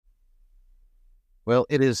Well,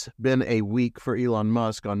 it has been a week for Elon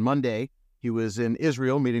Musk. On Monday, he was in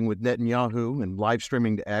Israel meeting with Netanyahu and live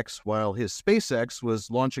streaming to X, while his SpaceX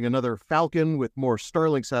was launching another Falcon with more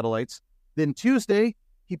Starlink satellites. Then Tuesday,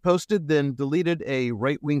 he posted, then deleted a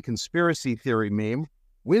right-wing conspiracy theory meme.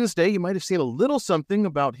 Wednesday, you might have seen a little something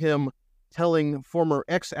about him telling former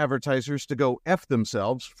X advertisers to go F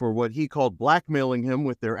themselves for what he called blackmailing him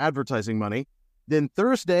with their advertising money. Then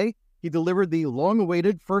Thursday, he delivered the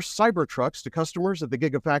long-awaited first Cybertrucks to customers at the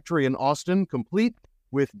Gigafactory in Austin, complete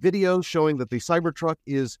with videos showing that the Cybertruck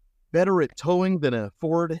is better at towing than a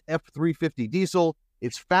Ford F-350 diesel.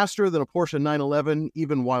 It's faster than a Porsche 911,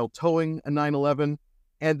 even while towing a 911,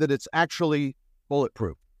 and that it's actually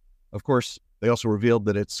bulletproof. Of course, they also revealed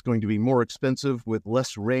that it's going to be more expensive with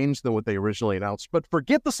less range than what they originally announced. But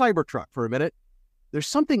forget the Cybertruck for a minute. There's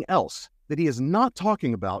something else that he is not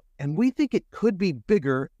talking about, and we think it could be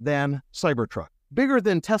bigger than Cybertruck, bigger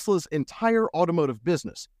than Tesla's entire automotive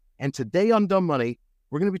business. And today on Dumb Money,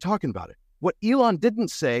 we're going to be talking about it. What Elon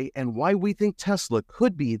didn't say and why we think Tesla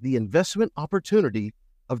could be the investment opportunity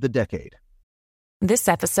of the decade. This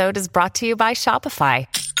episode is brought to you by Shopify.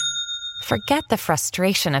 Forget the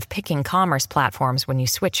frustration of picking commerce platforms when you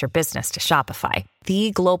switch your business to Shopify,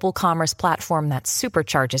 the global commerce platform that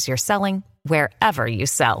supercharges your selling wherever you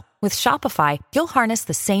sell. With Shopify, you'll harness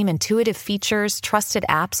the same intuitive features, trusted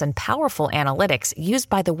apps, and powerful analytics used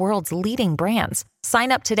by the world's leading brands.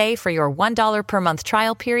 Sign up today for your $1 per month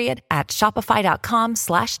trial period at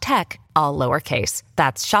shopify.com/tech, all lowercase.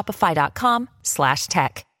 That's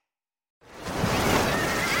shopify.com/tech.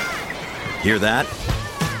 Hear that?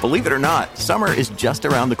 Believe it or not, summer is just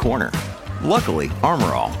around the corner. Luckily,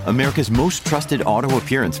 Armor All, America's most trusted auto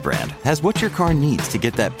appearance brand, has what your car needs to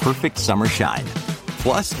get that perfect summer shine.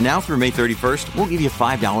 Plus, now through May 31st, we'll give you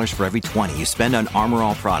 $5 for every $20 you spend on Armor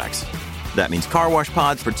All products. That means car wash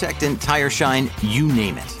pods, protectant, tire shine, you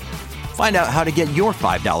name it. Find out how to get your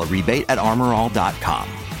 $5 rebate at armorall.com.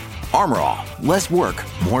 Armor All, less work,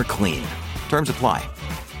 more clean. Terms apply.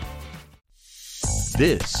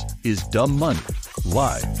 This is Dumb Money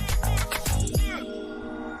Live.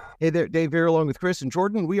 Hey there, Dave here along with Chris and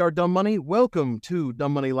Jordan. We are Dumb Money. Welcome to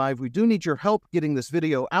Dumb Money Live. We do need your help getting this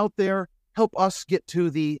video out there. Help us get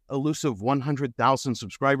to the elusive 100,000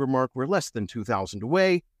 subscriber mark. We're less than 2,000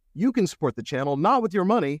 away. You can support the channel, not with your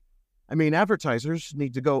money. I mean, advertisers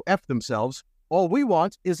need to go F themselves. All we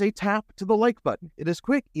want is a tap to the like button. It is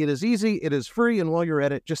quick, it is easy, it is free, and while you're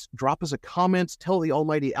at it, just drop us a comment. Tell the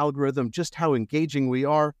almighty algorithm just how engaging we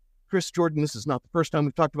are. Chris, Jordan, this is not the first time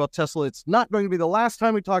we've talked about Tesla. It's not going to be the last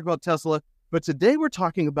time we talk about Tesla, but today we're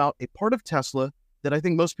talking about a part of Tesla that I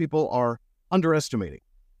think most people are underestimating.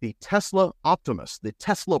 The Tesla Optimus, the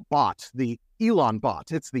Tesla bot, the Elon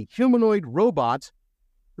bot. It's the humanoid robot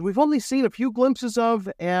that we've only seen a few glimpses of,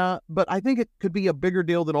 but I think it could be a bigger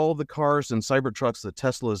deal than all of the cars and Cybertrucks that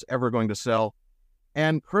Tesla is ever going to sell.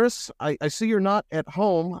 And Chris, I see you're not at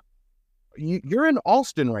home. You're in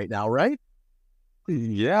Austin right now, right?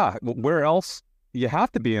 Yeah, where else? You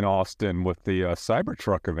have to be in Austin with the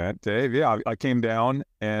Cybertruck event, Dave. Yeah, I came down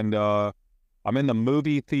and I'm in the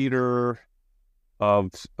movie theater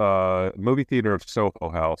of Soho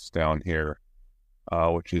House down here,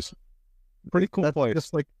 which is a pretty cool place.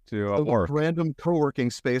 Just like to a random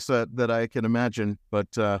co-working space that I can imagine,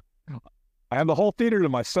 but I have the whole theater to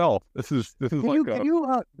myself. This is can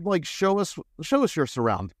you show us your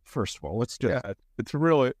surround first of all? Let's just it's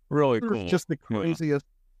really cool. Just the craziest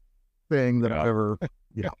thing that I've ever.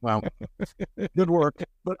 Yeah, wow, good work.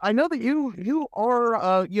 But I know that you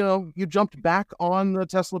are you jumped back on the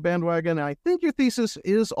Tesla bandwagon. And I think your thesis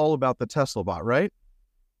is all about the Tesla bot, right?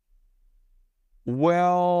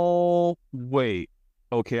 Well, wait.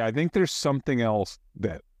 Okay, I think there's something else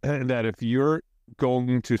that if you're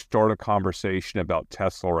going to start a conversation about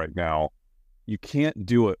Tesla right now, you can't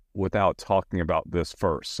do it without talking about this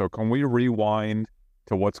first. So can we rewind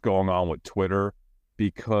to what's going on with Twitter?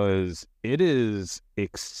 Because it is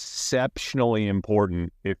exceptionally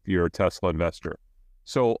important if you're a Tesla investor.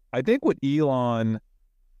 So I think what Elon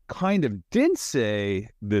kind of did say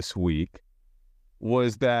this week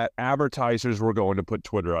was that advertisers were going to put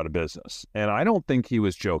Twitter out of business. And I don't think he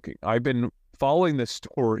was joking. I've been following this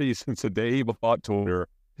story since the day he bought Twitter,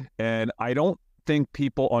 and I don't think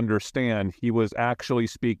people understand he was actually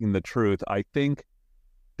speaking the truth. I think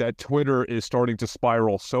that Twitter is starting to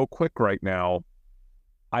spiral so quick right now.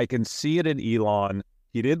 I can see it in Elon.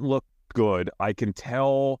 He didn't look good. I can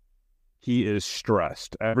tell he is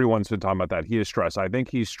stressed. Everyone's been talking about that. He is stressed. I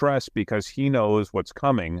think he's stressed because he knows what's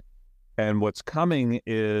coming. And what's coming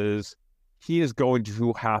is he is going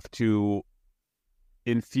to have to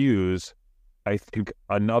infuse, I think,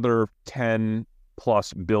 another 10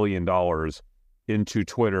 plus billion into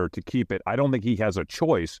Twitter to keep it. I don't think he has a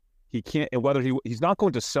choice. He can't, whether he's not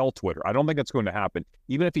going to sell Twitter. I don't think it's going to happen.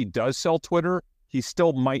 Even if he does sell Twitter, he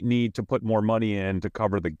still might need to put more money in to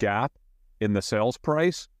cover the gap in the sales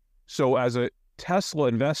price. So as a Tesla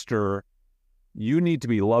investor, you need to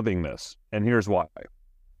be loving this. And here's why.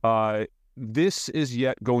 This is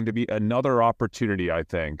yet going to be another opportunity, I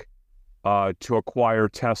think, to acquire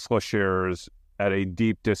Tesla shares at a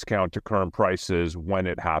deep discount to current prices when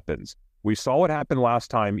it happens. We saw what happened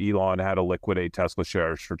last time Elon had to liquidate Tesla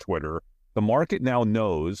shares for Twitter. The market now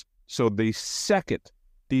knows. So the second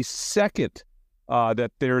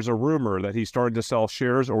that there's a rumor that he's starting to sell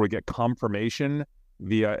shares, or we get confirmation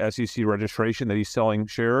via SEC registration that he's selling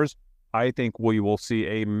shares, I think we will see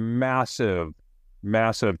a massive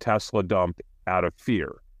Tesla dump out of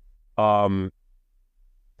fear.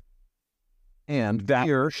 And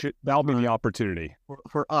that'll be the opportunity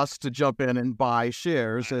for us to jump in and buy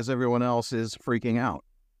shares as everyone else is freaking out.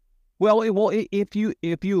 Well, if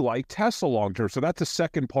you like Tesla long term, so that's the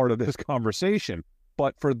second part of this conversation.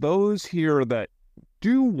 But for those here that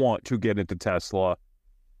do want to get into Tesla,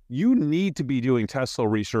 you need to be doing Tesla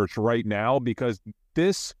research right now, because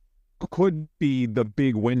this could be the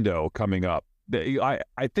big window coming up. I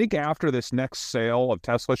think after this next sale of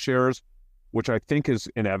Tesla shares, which I think is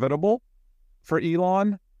inevitable for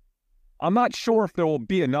Elon, I'm not sure if there will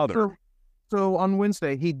be another. So on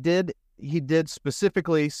Wednesday, he did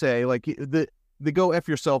specifically say, like, the "go F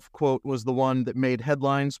yourself" quote was the one that made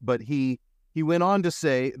headlines, but he went on to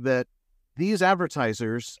say that these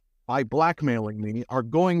advertisers, by blackmailing me, are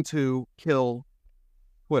going to kill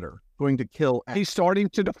Twitter, going to kill X. He's starting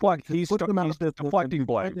to deflect. He's deflecting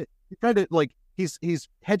blame. He's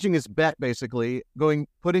hedging his bet, basically,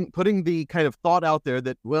 putting the kind of thought out there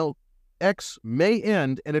that, well, X may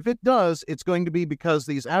end, and if it does, it's going to be because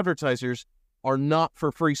these advertisers are not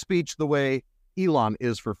for free speech the way Elon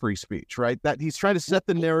is for free speech, right? That he's trying to set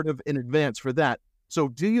the narrative in advance for that. So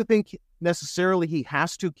do you think necessarily he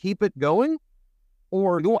has to keep it going?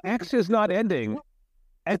 Or no, X is not ending.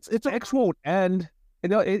 X won't end.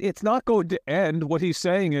 It's not going to end. What he's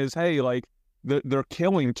saying is, hey, like, they're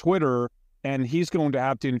killing Twitter, and he's going to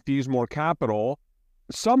have to infuse more capital.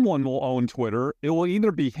 Someone will own Twitter. It will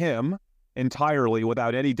either be him entirely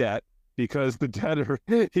without any debt, because the debtor,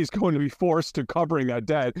 he's going to be forced to covering that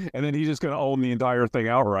debt, and then he's just going to own the entire thing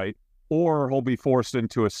outright, or he'll be forced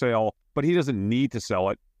into a sale, but he doesn't need to sell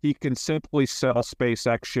it. He can simply sell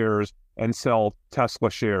SpaceX shares and sell Tesla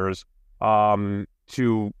shares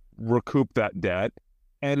to recoup that debt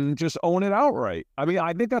and just own it outright. I mean,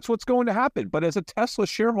 I think that's what's going to happen. But as a Tesla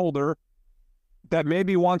shareholder that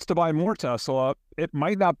maybe wants to buy more Tesla, it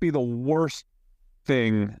might not be the worst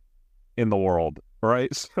thing in the world,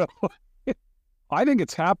 right? So I think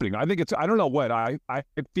it's happening. I don't know what. I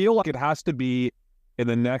feel like it has to be in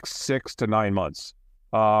the next 6 to 9 months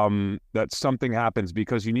that something happens,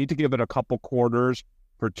 because you need to give it a couple quarters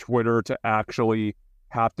for Twitter to actually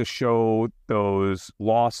have to show those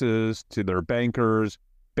losses to their bankers.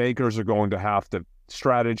 Bankers are going to have to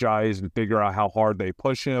strategize and figure out how hard they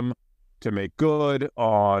push him to make good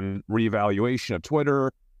on reevaluation of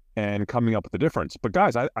Twitter and coming up with the difference. But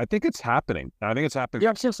guys, I think it's happening. I think it's happening.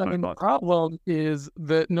 Yeah, I mean, the problem is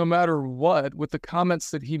that no matter what, with the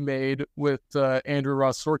comments that he made with Andrew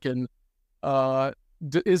Ross Sorkin,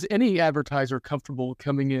 is any advertiser comfortable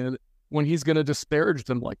coming in when he's going to disparage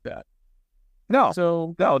them like that? No.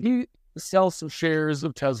 So he sells some shares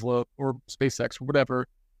of Tesla or SpaceX or whatever,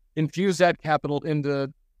 infuse that capital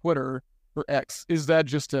into Twitter or X. Is that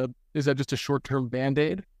just a short-term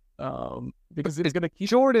Band-Aid? Because it's going to keep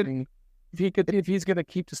Jordan. If he's going to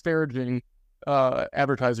keep disparaging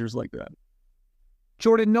advertisers like that.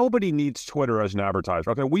 Jordan, nobody needs Twitter as an advertiser.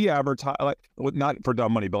 Okay, we advertise, like, not for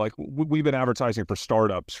dumb money, but like we've been advertising for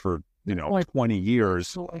startups for 20 years.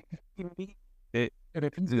 So like,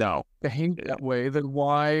 no, behave that way, then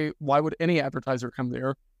why would any advertiser come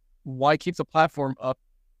there? Why keep the platform up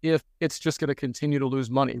if it's just going to continue to lose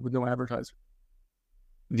money with no advertiser?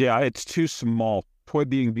 Yeah, it's too small.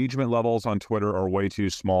 The engagement levels on Twitter are way too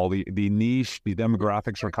small. The niche, the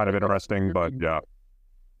demographics are kind of interesting, but yeah.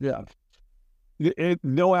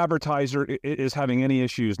 No advertiser is having any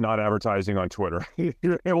issues not advertising on Twitter.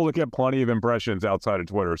 You're able to get plenty of impressions outside of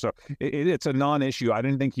Twitter, so it's a non-issue. I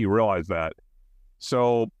didn't think you realized that.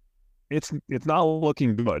 So it's not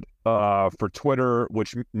looking good for Twitter,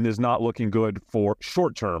 which is not looking good for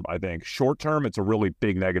short term. I think short term, it's a really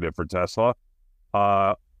big negative for Tesla.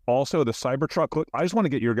 Also, the Cybertruck. I just want to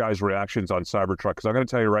get your guys' reactions on Cybertruck, because I'm going to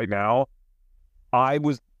tell you right now, I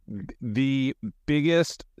was the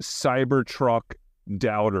biggest Cybertruck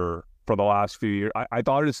doubter for the last few years. I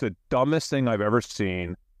thought it's the dumbest thing I've ever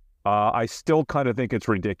seen. I still kind of think it's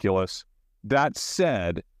ridiculous. That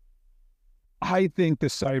said, I think the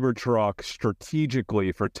Cybertruck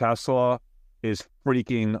strategically for Tesla is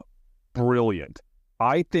freaking brilliant.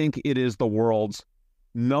 I think it is the world's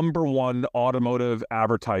 #1 automotive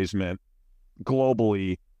advertisement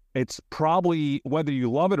globally. It's probably, whether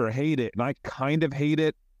you love it or hate it, and I kind of hate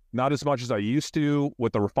it, not as much as I used to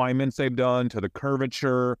with the refinements they've done to the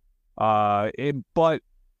curvature, but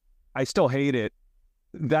I still hate it.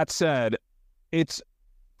 That said, it's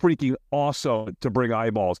freaking awesome to bring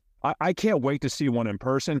eyeballs. I can't wait to see one in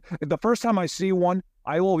person. The first time I see one,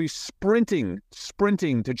 I will be sprinting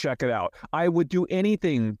to check it out. I would do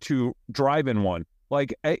anything to drive in one.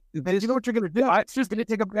 Like, you know what you're going to do? It's just going to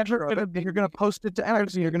take a picture of it, and you're going to post it to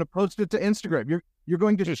X, and you're going to post it to Instagram. You're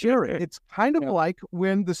going to share it. It's kind of like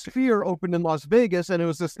when the Sphere opened in Las Vegas, and it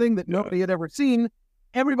was this thing that nobody had ever seen.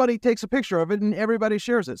 Everybody takes a picture of it, and everybody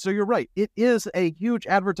shares it. So you're right. It is a huge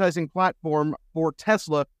advertising platform for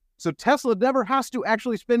Tesla. So Tesla never has to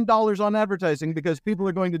actually spend dollars on advertising because people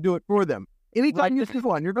are going to do it for them. Anytime you see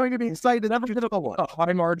one, you're going to be excited. Never been a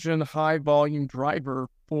high margin, high volume driver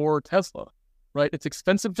for Tesla, right? It's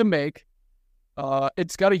expensive to make.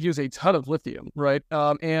 It's got to use a ton of lithium, right?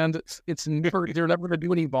 And it's never, they're never going to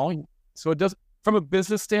do any volume. So it does, from a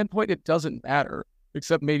business standpoint, it doesn't matter,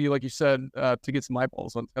 except maybe, like you said, to get some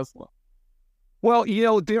eyeballs on Tesla. Well,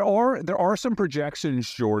 there are some projections,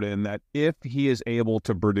 Jordan, that if he is able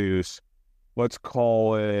to produce, let's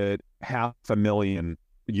call it 500,000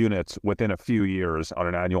 units within a few years on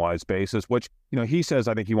an annualized basis, which, he says,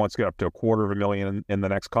 I think he wants to get up to 250,000 in the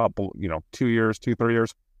next couple, 2 years, 3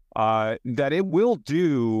 years, that it will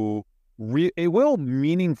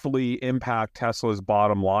meaningfully impact Tesla's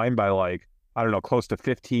bottom line by close to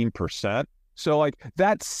 15%. So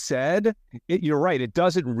that said, you're right. It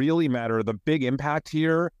doesn't really matter. The big impact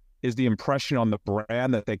here is the impression on the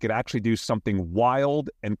brand that they could actually do something wild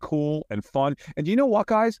and cool and fun. And you know what,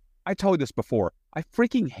 guys? I told you this before. I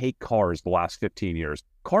freaking hate cars the last 15 years.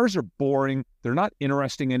 Cars are boring. They're not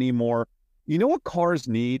interesting anymore. You know what cars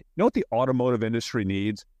need? You know what the automotive industry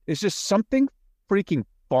needs? It's just something freaking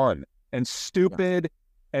fun and stupid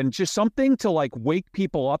and just something to wake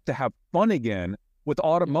people up to have fun again with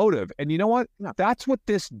automotive. And you know what? That's what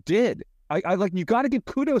this did. You got to give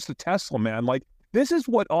kudos to Tesla, man. This is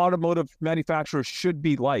what automotive manufacturers should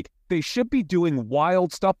be like. They should be doing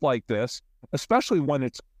wild stuff like this, especially when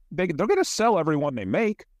it's big. They're going to sell every one they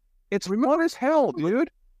make. It's fun as hell,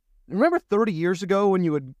 dude. Remember 30 years ago when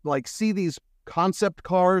you would see these concept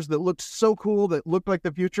cars that looked so cool, that looked like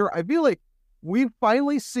the future? I feel like we've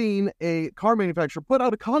finally seen a car manufacturer put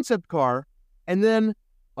out a concept car and then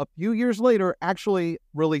a few years later actually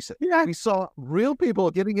release it. Yeah. We saw real people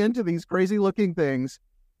getting into these crazy looking things,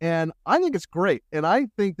 and I think it's great. And I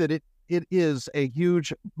think that it is a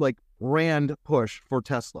huge brand push for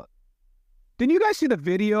Tesla. Didn't you guys see the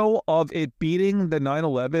video of it beating the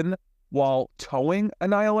 911 while towing a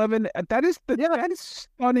 911? That is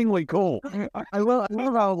stunningly cool. I love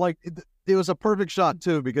how it was a perfect shot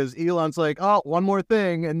too, because Elon's one more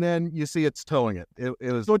thing, and then you see it's towing it. It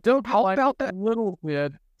was. So don't how about that little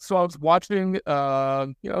bit. So I was watching, I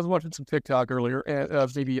was watching some TikTok earlier,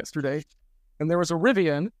 maybe yesterday, and there was a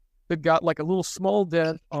Rivian that got a little small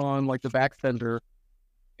dent on the back fender,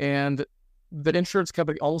 and the insurance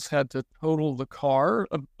company almost had to total the car,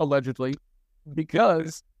 allegedly,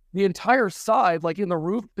 because the entire side, in the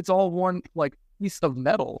roof, it's all one piece of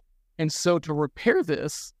metal. And so to repair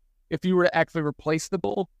this, if you were to actually replace the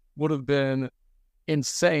bolt, would have been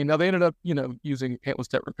insane. Now they ended up, using panel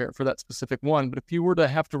step repair for that specific one. But if you were to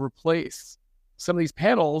have to replace some of these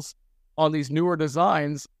panels on these newer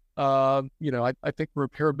designs, I think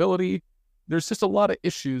repairability, there's just a lot of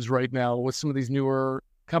issues right now with some of these newer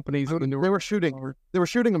companies. They were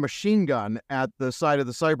shooting a machine gun at the side of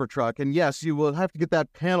the Cybertruck, and yes, you will have to get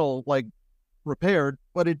that panel repaired,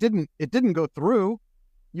 but it didn't go through.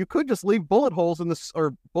 You could just leave bullet holes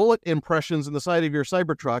or bullet impressions in the side of your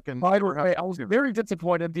Cybertruck. And I was very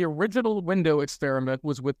disappointed. The original window experiment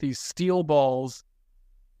was with these steel balls,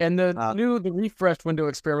 and the refreshed window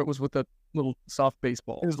experiment was with a little soft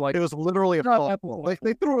baseball. It was literally a softball.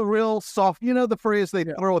 They threw a real soft. The phrase they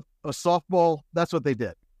throw a softball. That's what they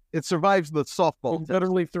did. It survives the softball.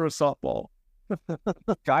 Literally threw a softball.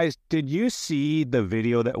 Guys, did you see the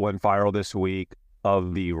video that went viral this week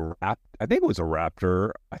of the I think it was a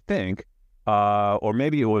Raptor, or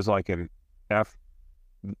maybe it was an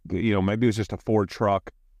maybe it was just a Ford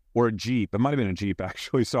truck or a Jeep. It might have been a Jeep,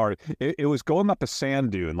 actually. Sorry. It was going up a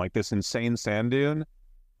sand dune, this insane sand dune.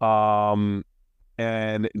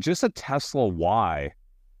 And just a Tesla Y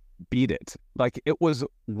beat it. Like it was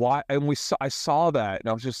why, and I saw that, and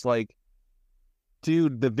I was just like,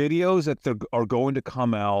 dude, the videos that are going to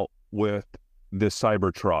come out with this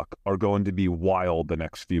Cybertruck are going to be wild the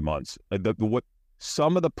next few months. What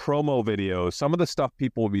some of the promo videos, some of the stuff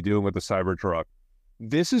people will be doing with the Cybertruck,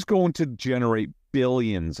 this is going to generate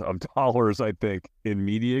billions of dollars, I think, in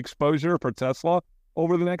media exposure for Tesla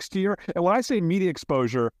over the next year. And when I say media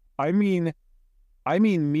exposure, I mean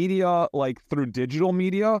media like through digital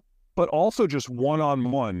media, but also just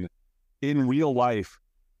one-on-one in real life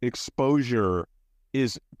exposure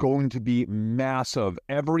is going to be massive.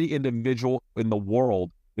 Every individual in the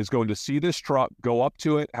world is going to see this truck, go up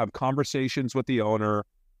to it, have conversations with the owner.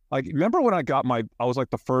 Like, remember when I was like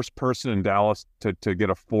the first person in Dallas to get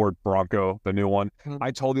a Ford Bronco, the new one? Mm-hmm.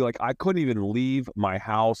 I told you, like, I couldn't even leave my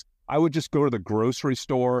house. I would just go to the grocery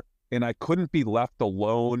store and I couldn't be left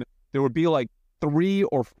alone. There would be like 3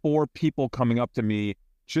 or 4 people coming up to me,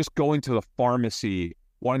 just going to the pharmacy,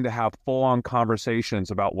 wanting to have full-on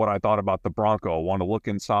conversations about what I thought about the Bronco, want to look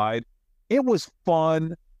inside. It was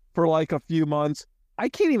fun for like a few months. I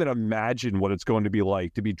can't even imagine what it's going to be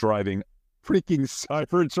like to be driving freaking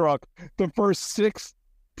Cybertruck the first 6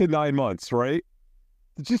 to 9 months, right?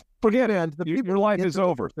 Just forget it. Your life is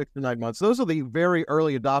over. 6 to 9 months. Those are the very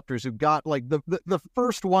early adopters who got like the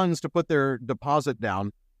first ones to put their deposit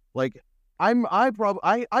down. Like I did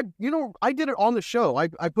it on the show. I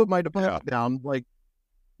put my deposit down like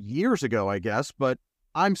years ago, I guess, but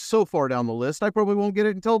I'm so far down the list, I probably won't get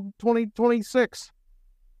it until 2026.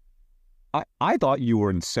 I thought you were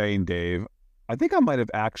insane, Dave. I think I might have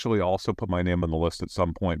actually also put my name on the list at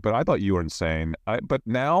some point, but I thought you were insane. But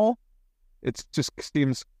now it just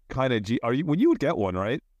seems kind of when you would get one,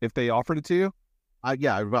 right? If they offered it to you?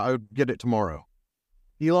 I would get it tomorrow.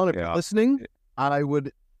 Elon, if you're listening, I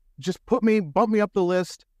would just bump me up the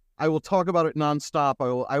list. I will talk about it nonstop.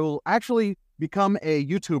 I will actually become a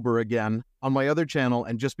YouTuber again on my other channel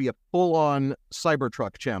and just be a full-on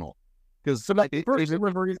Cybertruck channel. Because first,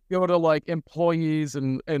 you go to like employees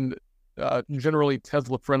and generally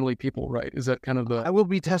Tesla-friendly people, right? Is that kind of the? I will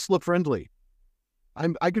be Tesla-friendly.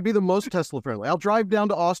 I could be the most Tesla-friendly. I'll drive down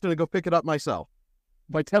to Austin and go pick it up myself.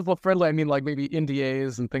 By Tesla-friendly, I mean like maybe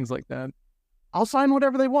NDAs and things like that. I'll sign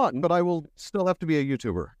whatever they want, but I will still have to be a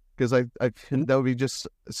YouTuber because that would be just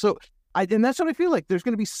so. And that's what I feel like. There's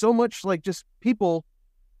going to be so much like just people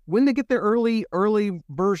when they get their early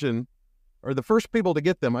version or the first people to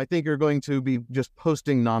get them, I think are going to be just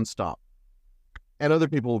posting nonstop, and other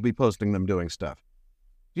people will be posting them doing stuff.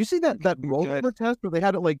 Do you see that rollover test where they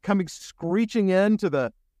had it like coming screeching into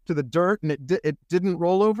the dirt and it didn't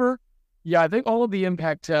roll over? Yeah, I think all of the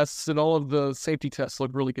impact tests and all of the safety tests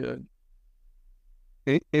look really good.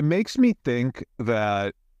 It makes me think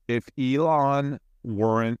that if Elon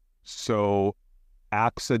weren't so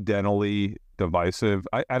accidentally divisive,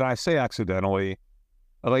 I say accidentally,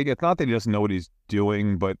 like it's not that he doesn't know what he's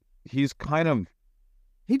doing, but he's kind of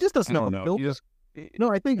he just doesn't know.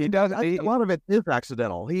 No, I think he does. A lot of it is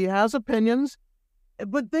accidental. He has opinions,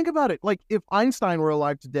 but think about it. Like if Einstein were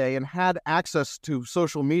alive today and had access to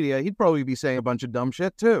social media, he'd probably be saying a bunch of dumb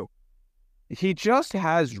shit too. He just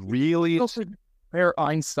has really compare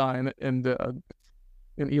Einstein and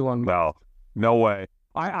Elon. No way.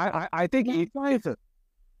 I think I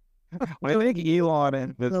think Elon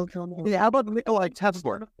and how about Nikola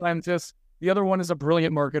Tesla? Scientist. The other one is a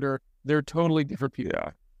brilliant marketer. They're totally different people.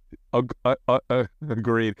 Yeah,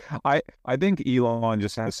 agreed. I think Elon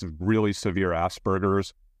just has some really severe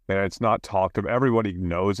Asperger's, and it's not talked about. Everybody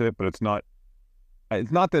knows it, but it's not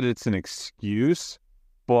that it's an excuse,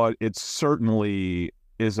 but it certainly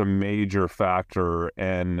is a major factor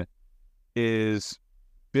and is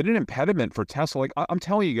been an impediment for Tesla. Like I'm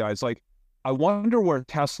telling you guys, like I wonder where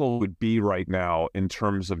Tesla would be right now in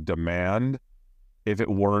terms of demand if it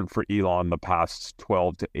weren't for Elon the past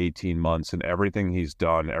 12 to 18 months and everything he's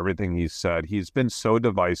done, everything he's said. He's been so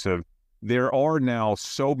divisive. There are now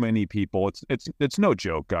so many people. It's no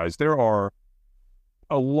joke, guys. There are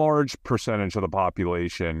a large percentage of the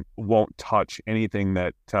population won't touch anything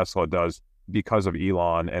that Tesla does because of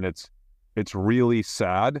Elon, and it's really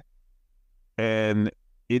sad. And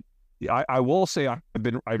I will say I've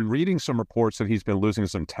been reading some reports that he's been losing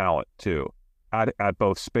some talent too, at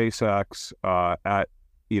both SpaceX,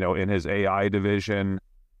 in his AI division,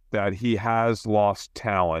 that he has lost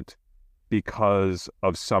talent because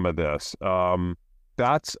of some of this.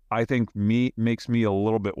 That's I think makes me a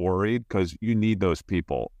little bit worried because you need those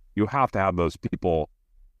people. You have to have those people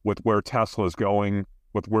with where Tesla's going,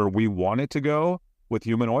 with where we want it to go with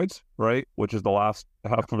humanoids, right? Which is the last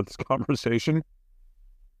half of this conversation.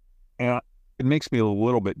 And it makes me a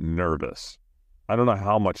little bit nervous. I don't know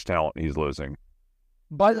how much talent he's losing.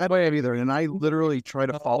 By the I don't way, have either, and I literally try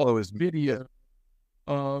to follow his video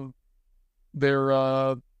of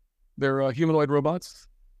their humanoid robots.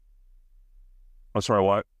 I'm sorry,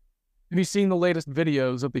 what? Have you seen the latest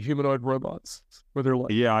videos of the humanoid robots where they're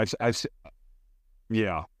like, Yeah,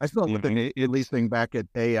 yeah. I saw the release thing back at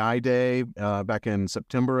AI Day back in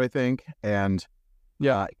September, I think. And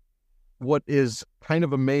what is kind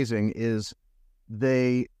of amazing is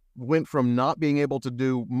they went from not being able to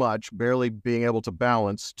do much, barely being able to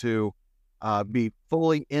balance, to be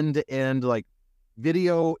fully end-to-end, like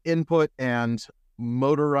video input and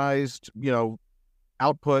motorized,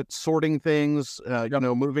 output, sorting things,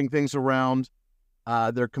 moving things around.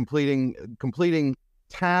 They're completing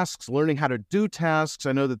tasks, learning how to do tasks.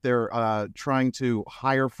 I know that they're trying to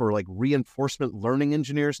hire for like reinforcement learning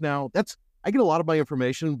engineers now. I get a lot of my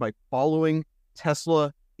information by following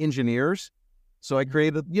Tesla engineers. So I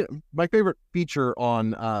created, my favorite feature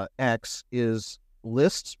on X is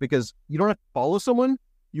lists, because you don't have to follow someone.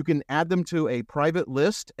 You can add them to a private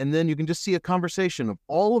list, and then you can just see a conversation of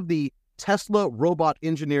all of the Tesla robot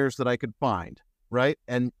engineers that I could find, right?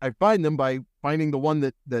 And I find them by finding the one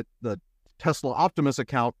that the Tesla Optimus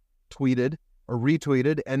account tweeted or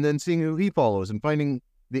retweeted, and then seeing who he follows and finding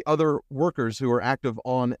the other workers who are active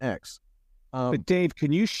on X. But Dave,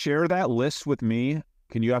 can you share that list with me?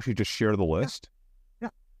 Can you actually just share the list? Yeah.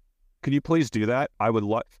 Could you please do that? I would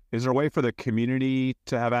love. Is there a way for the community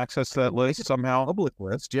to have access to that list somehow? Public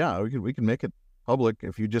list, yeah. We can make it public.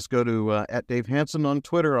 If you just go to at Dave Hansen on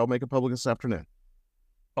Twitter, I'll make it public this afternoon.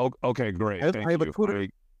 Oh, okay, great. I have Thank a you. Twitter.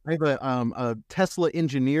 I have a Tesla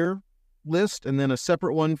engineer list, and then a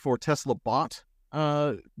separate one for Tesla bot,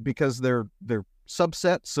 because they're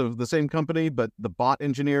subsets of the same company, but the bot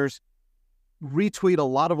engineers retweet a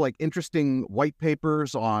lot of like interesting white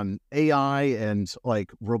papers on AI and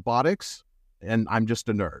like robotics, and I'm just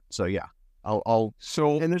a nerd. So yeah,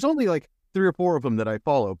 and there's only like 3 or 4 of them that I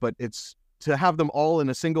follow, but it's to have them all in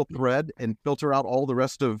a single thread and filter out all the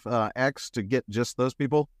rest of X to get just those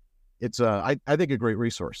people. It's I think a great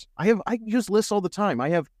resource. I use lists all the time. I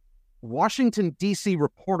have Washington DC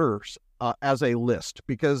reporters as a list,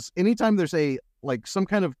 because anytime there's some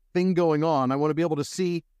kind of thing going on, I want to be able to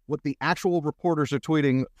see what the actual reporters are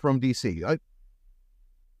tweeting from DC. I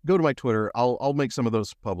go to my Twitter. I'll make some of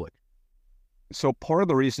those public. So part of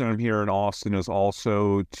the reason I'm here in Austin is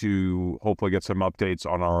also to hopefully get some updates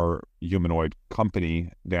on our humanoid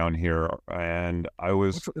company down here. And I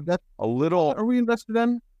was a little. Are we invested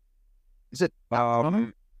in? Is it?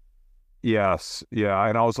 Yes. Yeah.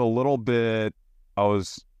 And I was a little bit. I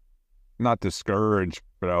was not discouraged,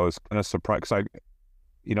 but I was kind of surprised, because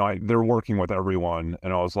they're working with everyone,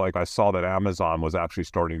 and I was like, I saw that Amazon was actually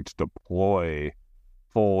starting to deploy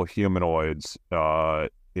full humanoids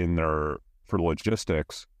in their for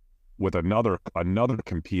logistics with another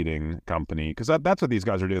competing company, because that's what these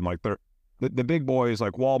guys are doing. Like the big boys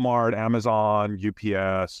like Walmart, Amazon,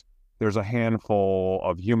 UPS. There's a handful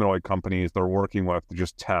of humanoid companies they're working with to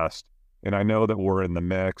just test, and I know that we're in the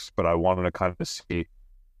mix, but I wanted to kind of see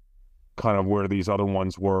kind of where these other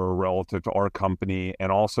ones were relative to our company,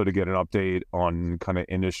 and also to get an update on kind of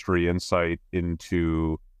industry insight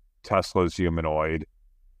into Tesla's humanoid,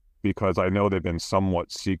 because I know they've been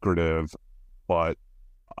somewhat secretive, but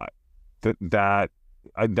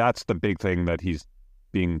that's the big thing that he's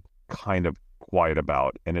being kind of quiet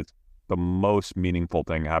about, and it's the most meaningful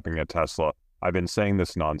thing happening at Tesla. I've been saying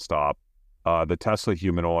this nonstop. The Tesla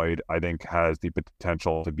humanoid, I think, has the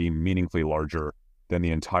potential to be meaningfully larger than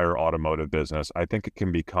the entire automotive business. I think it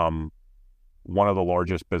can become one of the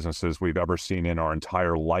largest businesses we've ever seen in our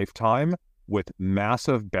entire lifetime, with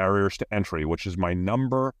massive barriers to entry, which is my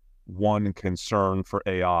number one concern for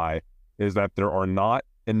AI, is that there are not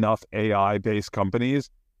enough AI-based companies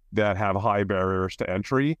that have high barriers to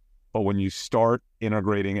entry. But when you start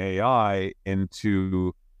integrating AI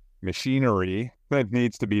into machinery that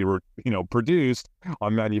needs to be produced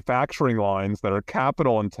on manufacturing lines that are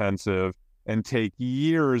capital intensive and take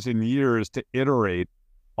years and years to iterate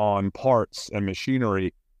on parts and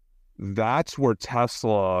machinery, that's where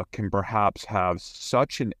Tesla can perhaps have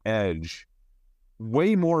such an edge,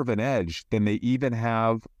 way more of an edge than they even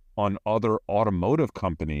have on other automotive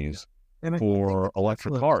companies for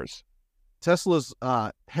electric cars. Tesla's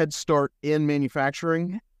head start in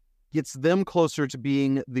manufacturing gets them closer to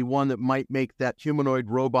being the one that might make that humanoid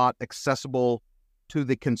robot accessible to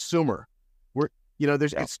the consumer.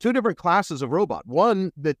 It's 2 different classes of robot.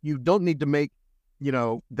 One that you don't need to make,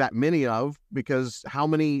 that many of, because how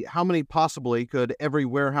many possibly could every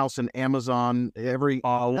warehouse in Amazon, a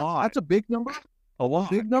lot. That's a big number. A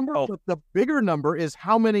lot. Big number. Oh. But the bigger number is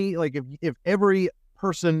how many, like if every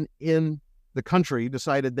person in the country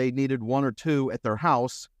decided they needed one or two at their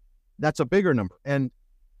house, that's a bigger number. And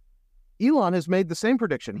Elon has made the same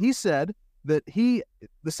prediction. He said that the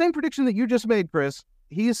same prediction that you just made, Chris,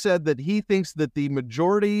 he has said that he thinks that the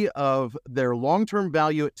majority of their long-term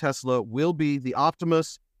value at Tesla will be the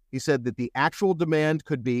Optimus. He said that the actual demand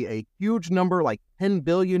could be a huge number, like 10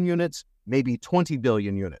 billion units, maybe 20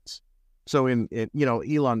 billion units. So in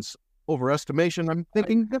Elon's overestimation, I'm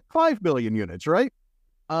thinking that 5 billion units, right?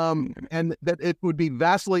 And that it would be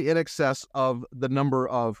vastly in excess of the number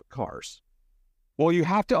of cars. Well, you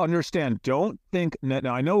have to understand, don't think,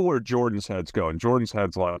 now I know where Jordan's head's going. Jordan's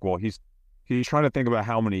head's like, well, he's trying to think about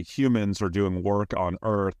how many humans are doing work on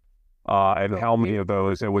Earth and how many of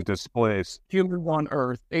those it would displace. Humans on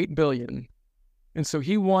Earth, 8 billion. And so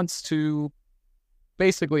he wants to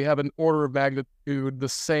basically have an order of magnitude the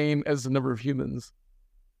same as the number of humans.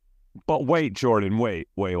 But wait, Jordan, wait.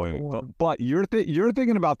 But you're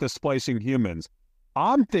thinking about displacing humans.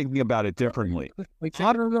 I'm thinking about it differently. Like,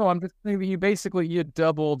 I don't know. I'm just thinking you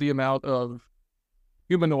double the amount of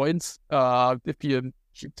humanoids if you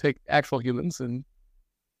take actual humans and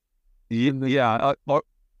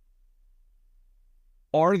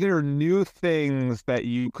are there new things that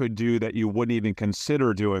you could do that you wouldn't even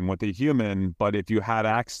consider doing with a human, but if you had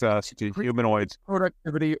access to humanoids,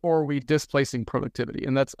 productivity, or are we displacing productivity?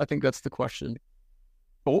 And I think that's the question.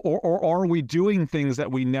 or are we doing things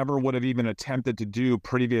that we never would have even attempted to do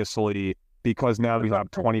previously because now we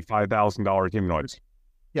have $25,000 humanoids?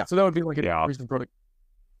 Yeah, so that would be like an increase in productivity.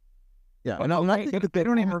 Yeah, and I think that they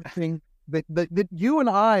don't even think that you and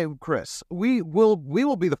I, Chris, we will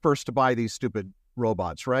be the first to buy these stupid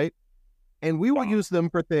robots, right? And we will use them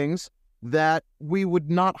for things that we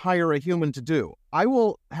would not hire a human to do. I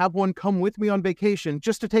will have one come with me on vacation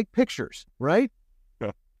just to take pictures, right?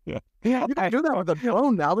 Yeah. You can do that with a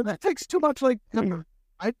drone now, but that takes too much. Like,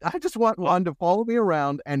 I just want one to follow me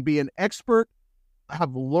around and be an expert.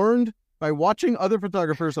 Have learned by watching other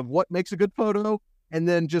photographers of what makes a good photo, and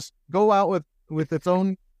then just go out with its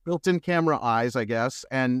own built-in camera eyes, I guess,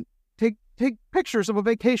 and take pictures of a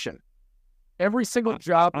vacation. Every single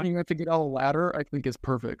job you have to get on a ladder, I think, is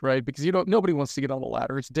perfect, right? Because nobody wants to get on the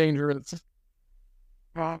ladder. It's dangerous.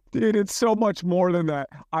 Dude, it's so much more than that.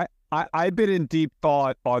 I've been in deep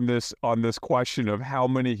thought on this question of how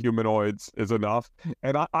many humanoids is enough,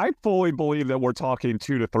 and I fully believe that we're talking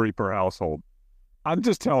 2 to 3 per household. I'm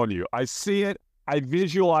just telling you, I see it, I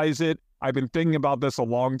visualize it. I've been thinking about this a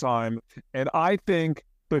long time, and I think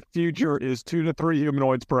the future is 2 to 3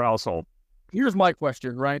 humanoids per household. Here's my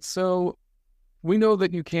question, right? So we know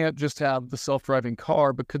that you can't just have the self-driving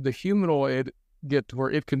car, but could the humanoid get to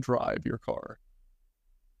where it can drive your car?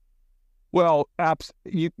 Well,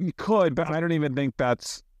 you could, but I don't even think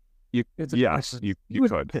that's you. Yes, you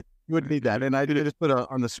could. You would need that. And I just put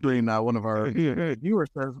on the screen one of our viewers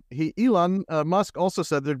says Elon Musk also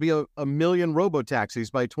said there'd be a million robo-taxis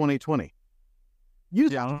by 2020. You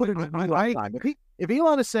just put it in time. If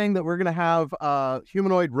Elon is saying that we're going to have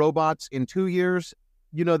humanoid robots in 2 years,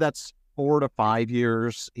 that's 4 to 5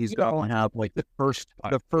 years. He's going to have like the first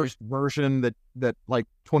version that like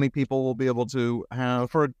 20 people will be able to have.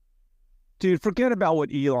 Dude, forget about what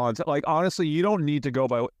Elon's like. Honestly, you don't need to go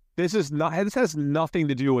by. This has nothing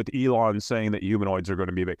to do with Elon saying that humanoids are going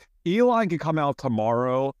to be big. Elon can come out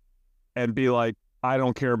tomorrow and be like, I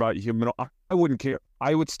don't care about humanoids. I wouldn't care.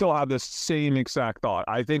 I would still have this same exact thought.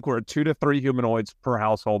 I think we're at 2 to 3 humanoids per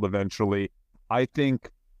household eventually. I think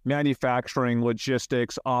manufacturing,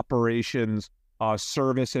 logistics, operations,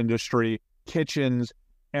 service industry, kitchens,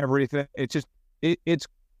 everything. It's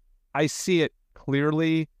I see it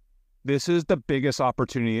clearly. This is the biggest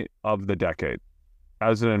opportunity of the decade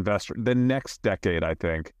as an investor, the next decade, I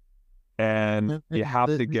think. And you have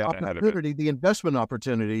to get ahead of it. The investment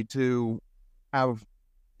opportunity to have,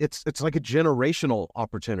 it's like a generational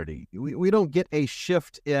opportunity. We don't get a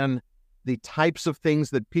shift in the types of things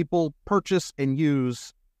that people purchase and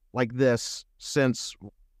use like this since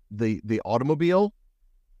the automobile.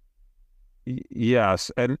 Yes,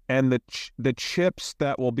 and the chips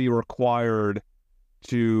that will be required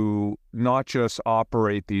to not just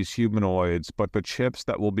operate these humanoids, but the chips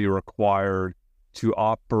that will be required to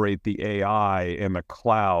operate the AI in the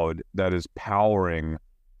cloud that is powering,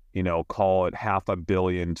 call it 500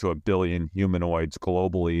 million to 1 billion humanoids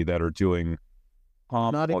globally that are doing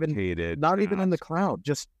complicated. Not even in the cloud,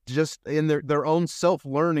 just in their own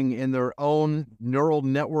self-learning, in their own neural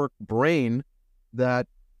network brain. That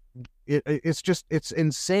it's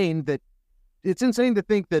insane that. It's insane to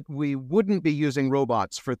think that we wouldn't be using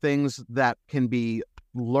robots for things that can be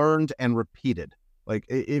learned and repeated. Like,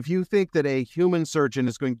 if you think that a human surgeon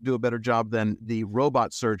is going to do a better job than the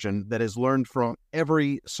robot surgeon that has learned from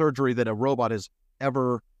every surgery that a robot has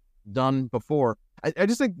ever done before, I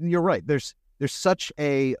just think you're right. There's such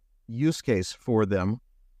a use case for them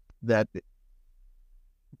that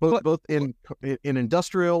both in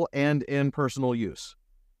industrial and in personal use.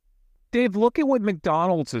 Dave, look at what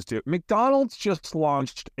McDonald's is doing. McDonald's just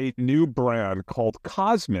launched a new brand called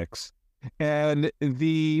Cosmics, and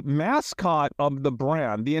the mascot of the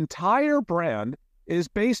brand, the entire brand, is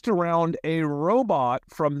based around a robot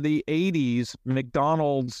from the 80s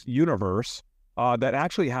McDonald's universe that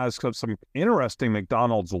actually has some interesting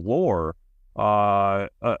McDonald's lore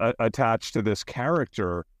attached to this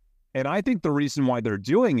character. And I think the reason why they're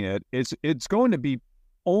doing it is it's going to be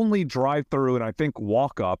only drive-through and I think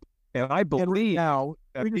walk-up. And I believe now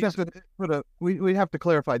we have to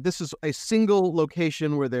clarify. This is a single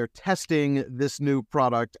location where they're testing this new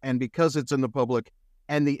product, and because it's in the public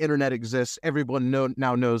and the internet exists, everyone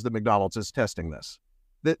now knows that McDonald's is testing this.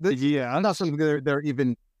 Yeah, not something they're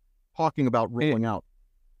even talking about rolling out.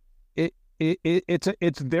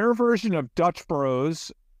 It's their version of Dutch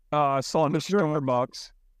Bros selling to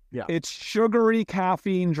Starbucks. Yeah, it's sugary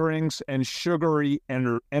caffeine drinks and sugary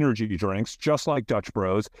energy drinks, just like Dutch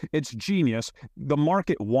Bros. It's genius. The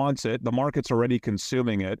market wants it. The market's already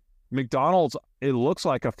consuming it. McDonald's, it looks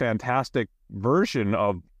like a fantastic version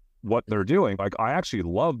of what they're doing. Like, I actually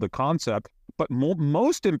love the concept, but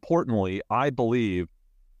most importantly, I believe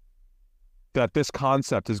that this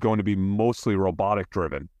concept is going to be mostly robotic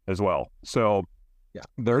driven as well. So yeah,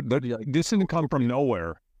 this didn't come from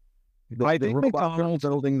nowhere. I think McDonald's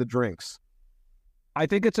building the drinks. I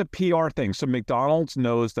think it's a PR thing. So McDonald's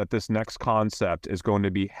knows that this next concept is going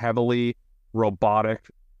to be heavily robotic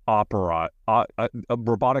operations,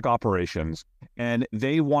 and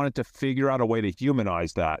they wanted to figure out a way to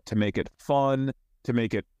humanize that, to make it fun, to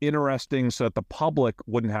make it interesting, so that the public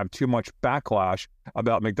wouldn't have too much backlash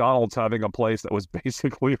about McDonald's having a place that was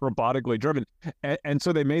basically robotically driven. And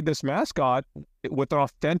so they made this mascot with an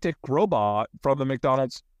authentic robot from the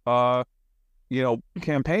McDonald's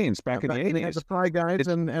campaigns back in the 80s. The Fry Guys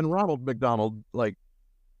and Ronald McDonald, like,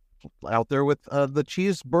 out there with the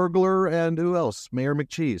cheese burglar and who else? Mayor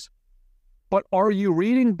McCheese. But are you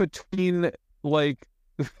reading between, like,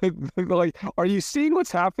 are you seeing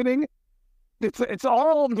what's happening? It's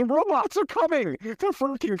all, the robots are coming. They're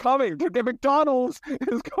freaking coming. The McDonald's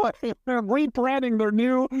is rebranding their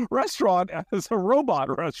new restaurant as a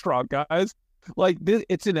robot restaurant, guys. Like,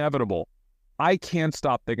 it's inevitable. I can't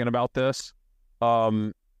stop thinking about this.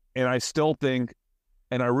 And I still think,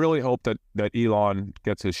 and I really hope that Elon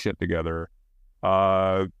gets his shit together,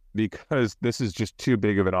 because this is just too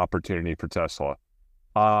big of an opportunity for Tesla.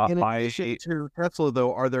 In addition to Tesla,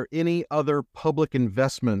 though, are there any other public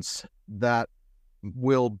investments that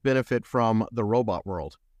will benefit from the robot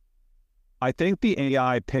world? I think the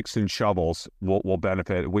AI picks and shovels will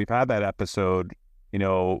benefit. We've had that episode, we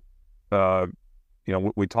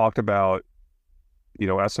talked about,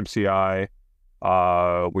 SMCI.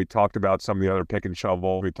 We talked about some of the other pick and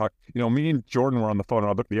shovel. We talked, me and Jordan were on the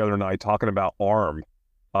phone the other night talking about ARM,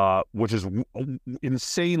 which is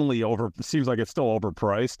insanely seems like it's still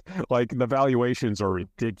overpriced. Like, the valuations are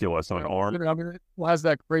ridiculous on ARM. I mean, it has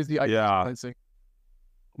that crazy financing.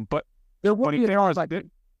 But there will be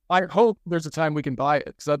I hope there's a time we can buy it,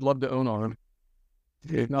 because I'd love to own ARM.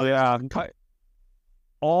 Yeah.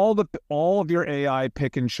 All of your AI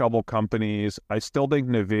pick and shovel companies, I still think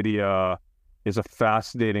NVIDIA is a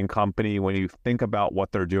fascinating company when you think about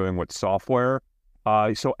what they're doing with software.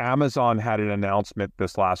 So Amazon had an announcement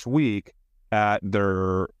this last week at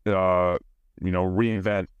their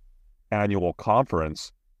reInvent annual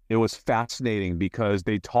conference. It was fascinating because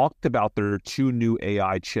they talked about their 2 new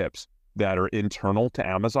AI chips that are internal to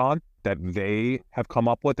Amazon that they have come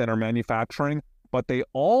up with and are manufacturing, but they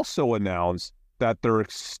also announced that they're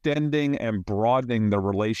extending and broadening the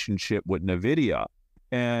relationship with NVIDIA.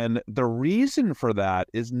 And the reason for that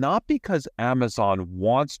is not because Amazon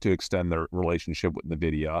wants to extend their relationship with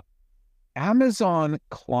NVIDIA. Amazon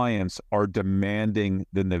clients are demanding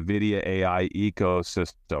the NVIDIA AI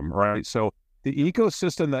ecosystem, right? So the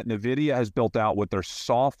ecosystem that NVIDIA has built out with their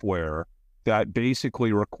software that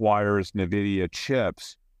basically requires NVIDIA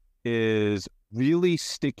chips is really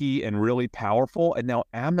sticky and really powerful. And now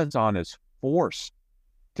Amazon is forced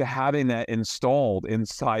to having that installed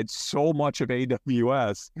inside so much of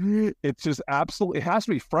AWS. It's just absolutely, it has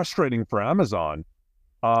to be frustrating for Amazon.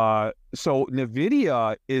 So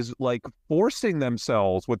NVIDIA is like forcing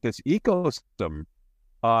themselves with this ecosystem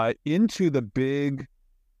into the big,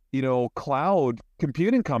 cloud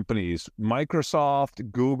computing companies,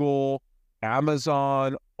 Microsoft, Google,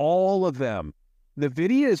 Amazon, all of them.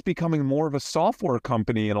 NVIDIA is becoming more of a software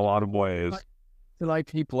company in a lot of ways. It's an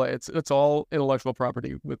IP play. It's all intellectual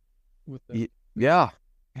property with them. Yeah.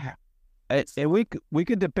 And we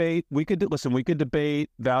could debate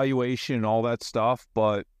valuation and all that stuff,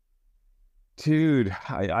 but dude,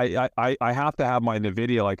 I have to have my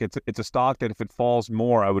NVIDIA. Like it's a stock that if it falls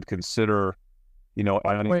more, I would consider, owning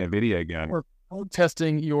NVIDIA again. We're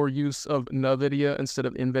testing your use of NVIDIA instead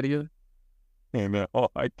of NVIDIA. And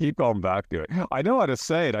I keep going back to it. I know how to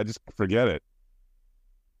say it, I just forget it.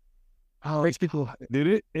 Oh,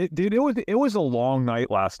 Dude, it was a long night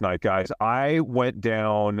last night, guys. I went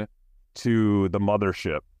down to the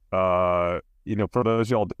Mothership. For those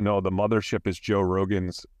of y'all that know, the Mothership is Joe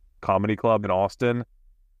Rogan's comedy club in Austin.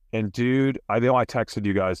 And dude, I know I texted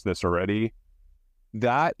you guys this already.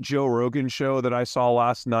 That Joe Rogan show that I saw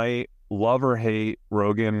last night, love or hate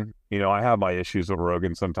Rogan, I have my issues with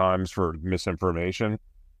Rogan sometimes for misinformation.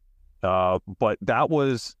 But that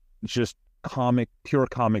was just pure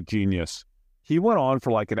comic genius. He went on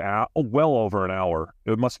for like well over an hour.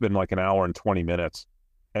 It must have been like an hour and 20 minutes.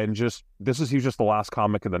 And he was just the last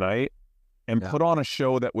comic of the night, and put on a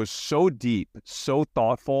show that was so deep, so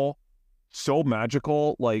thoughtful, so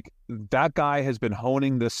magical. Like, that guy has been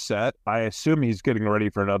honing this set. I assume he's getting ready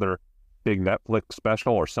for another big Netflix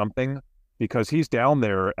special or something, because he's down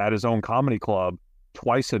there at his own comedy club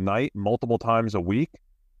twice a night, multiple times a week,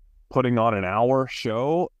 putting on an hour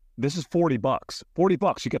show. This is $40.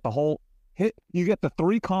 $40. You get the whole hit. You get the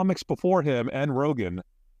 3 comics before him and Rogan.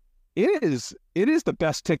 It is the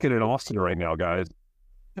best ticket in Austin right now, guys.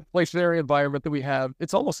 Inflationary environment that we have,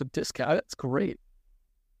 it's almost a discount. That's great.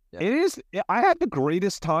 Yeah. It is. I had the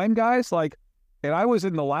greatest time, guys. Like, and I was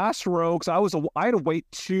in the last row because I had to wait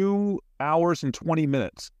 2 hours and 20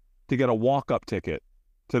 minutes to get a walk-up ticket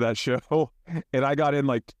to that show, and I got in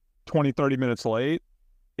like 20, 30 minutes late.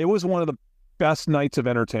 It was one of the best nights of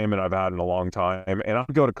entertainment I've had in a long time, and I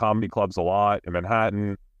go to comedy clubs a lot in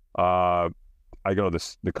Manhattan. I go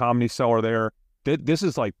to the Comedy Cellar there. This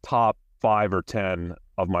is like top 5 or 10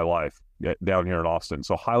 of my life down here in Austin.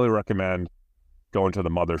 So highly recommend going to the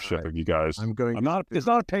Mothership if you guys. It's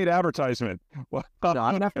not a paid advertisement. No, I'm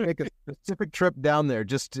gonna have to make a specific trip down there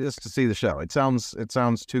just to see the show. It sounds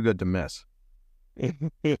too good to miss.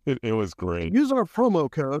 It was great. Use our promo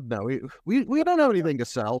code. No, we don't have anything to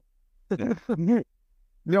sell.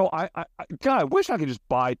 No, God, I wish I could just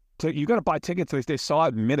buy. You got to buy tickets. They sell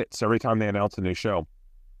out in minutes every time they announce a new show.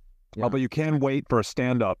 Yeah. But you can wait for a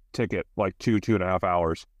stand-up ticket like 2.5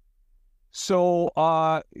 hours. So,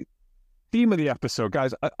 theme of the episode,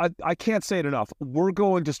 guys. I can't say it enough. We're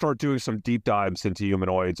going to start doing some deep dives into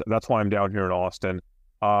humanoids. That's why I'm down here in Austin.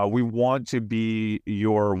 We want to be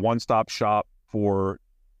your one-stop shop for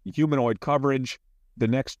humanoid coverage. The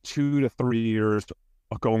next 2 to 3 years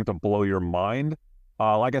are going to blow your mind.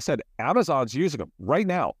 Like I said, Amazon's using them right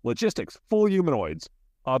now. Logistics, full humanoids.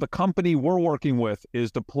 The company we're working with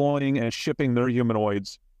is deploying and shipping their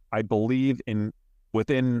humanoids, I believe,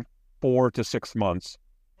 within 4 to 6 months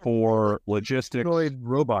for logistics. Humanoid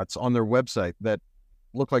robots on their website that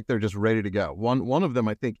look like they're just ready to go. One of them,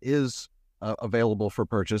 I think, is available for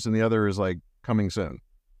purchase, and the other is like coming soon.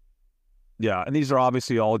 Yeah, and these are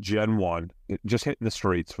obviously all Gen 1, just hitting the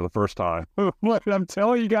streets for the first time. I'm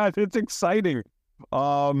telling you guys, it's exciting.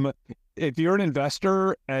 If you're an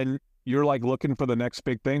investor and you're like looking for the next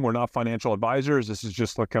big thing, we're not financial advisors. This is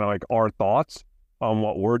just kind of like our thoughts on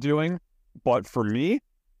what we're doing. But for me,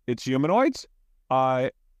 it's humanoids.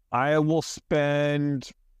 I will spend,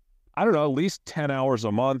 I don't know, at least 10 hours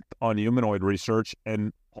a month on humanoid research,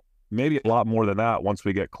 and maybe a lot more than that once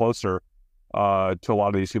we get closer to a lot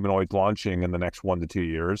of these humanoids launching in the next 1 to 2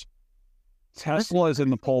 years. Tesla is in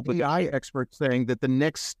the pole position. AI experts saying that the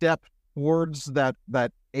next step towards that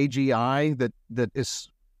AGI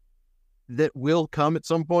that will come at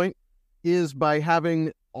some point is by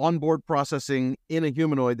having onboard processing in a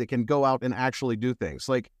humanoid that can go out and actually do things.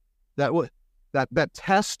 Like that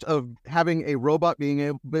test of having a robot being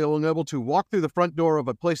able to walk through the front door of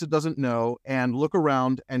a place it doesn't know and look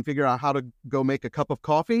around and figure out how to go make a cup of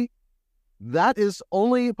coffee. That is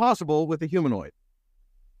only possible with a humanoid.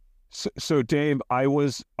 So, Dave, I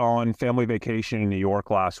was on family vacation in New York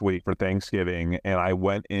last week for Thanksgiving, and I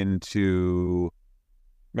went into,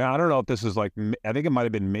 I don't know if this is like, I think it might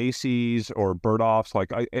have been Macy's or Bergdorf's.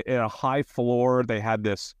 Like, in a high floor, they had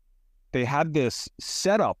this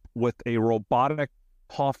setup with a robotic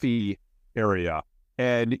coffee area,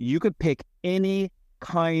 and you could pick any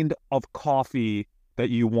kind of coffee that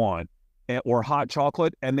you want, or hot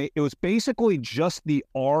chocolate, and it was basically just the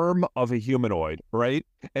arm of a humanoid, right?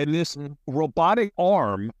 And this robotic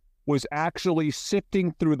arm was actually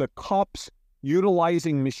sifting through the cups,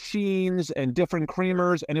 utilizing machines and different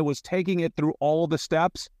creamers, and it was taking it through all the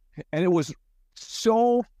steps. And it was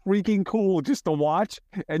so freaking cool just to watch.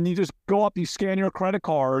 And you just go up, you scan your credit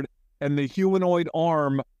card, and the humanoid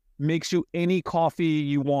arm makes you any coffee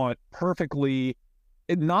you want perfectly.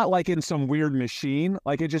 Not like in some weird machine.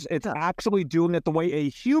 Like it's actually doing it the way a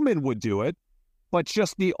human would do it, but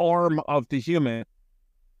just the arm of the human.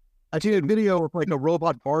 I see a video of like a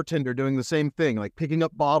robot bartender doing the same thing, like picking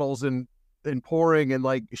up bottles and pouring and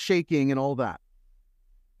like shaking and all that.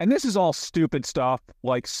 And this is all stupid stuff,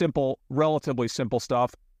 like simple, relatively simple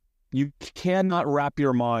stuff. You cannot wrap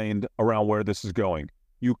your mind around where this is going.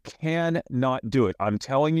 You cannot do it. I'm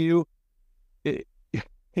telling you,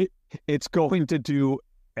 it's going to do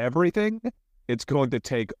everything. It's going to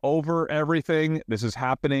take over everything. This is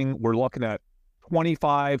happening. We're looking at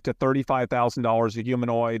 $25,000 to $35,000 a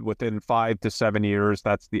humanoid within 5 to 7 years.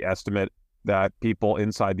 That's the estimate that people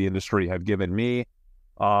inside the industry have given me.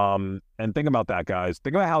 And think about that, guys.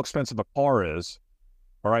 Think about how expensive a car is.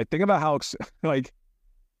 All right. Think about how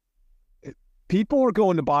people are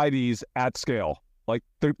going to buy these at scale. Like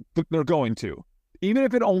they're going to, even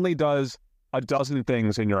if it only does a dozen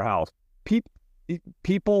things in your house.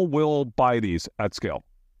 People will buy these at scale.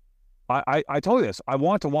 I told you this. I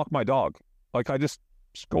want to walk my dog. Like I just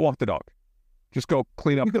go walk the dog. Just go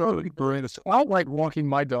clean up. I like walking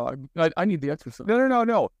my dog. I need the exercise.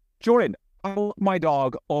 No. Jordan, I walk my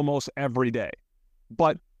dog almost every day.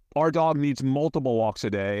 But our dog needs multiple walks a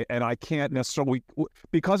day. And I can't necessarily,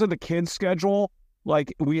 because of the kids' schedule,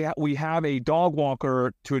 like we have a dog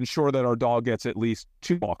walker to ensure that our dog gets at least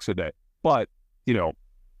 2 walks a day. But, you know,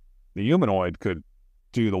 the humanoid could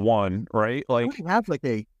do the one, right? Like you have like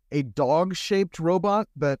a dog-shaped robot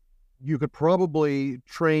that you could probably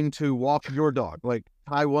train to walk your dog, like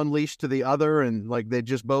tie one leash to the other, and like they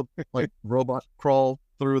just both like robot crawl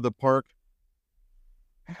through the park.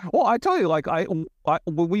 Well, I tell you, like when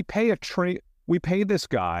we pay this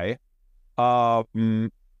guy, you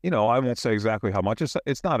know, I won't say exactly how much.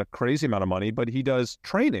 It's not a crazy amount of money, but he does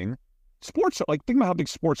training, sports. Like think about how big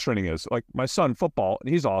sports training is. Like my son, football,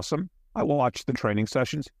 he's awesome. I watch the training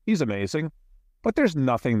sessions. He's amazing, but there's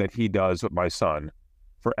nothing that he does with my son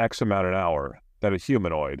for X amount an hour that a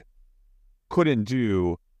humanoid couldn't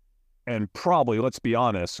do, and probably, let's be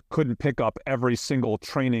honest, couldn't pick up every single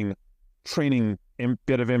training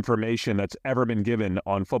bit of information that's ever been given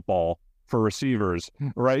on football for receivers,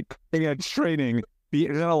 right? Training, be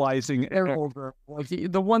analyzing. Like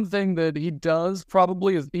the one thing that he does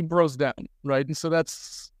probably is he bros down, right? And so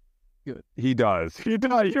that's good. He does.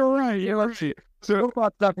 You're right. So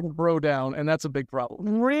robot's not going to bro down, and that's a big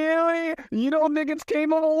problem. Really? You don't think it's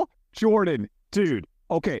capable? Jordan, dude.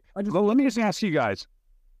 Okay, let me just ask you guys.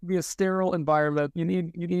 Be a sterile environment. You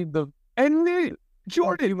need the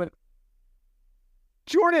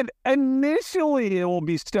Jordan, initially it will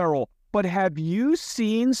be sterile, but have you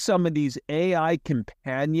seen some of these AI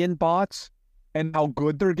companion bots and how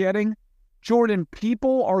good they're getting? Jordan,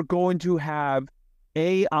 people are going to have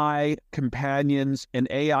AI companions and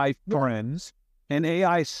AI friends and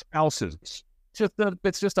AI spouses.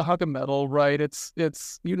 It's just a hunk of metal, right? It's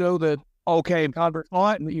you know that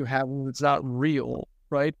conversation that you have when it's not real,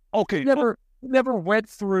 right? Okay, you never went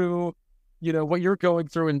through, you know, what you're going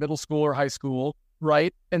through in middle school or high school,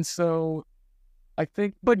 right? And so, I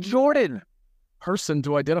think, but Jordan, person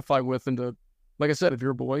to identify with, and to, like I said, if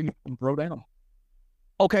you're a boy, bro down.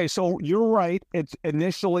 Okay, so you're right.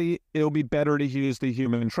 It'll be better to use the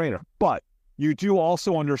human trainer, but you do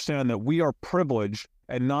also understand that we are privileged,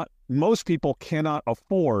 and most people cannot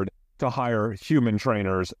afford to hire human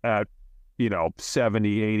trainers at, you know,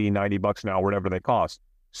 70, 80, 90 bucks an hour, whatever they cost.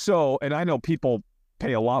 So, and I know people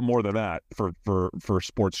pay a lot more than that for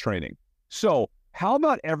sports training. So how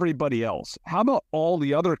about everybody else? How about all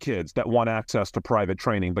the other kids that want access to private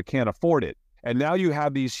training but can't afford it? And now you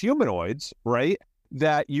have these humanoids, right,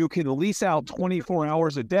 that you can lease out 24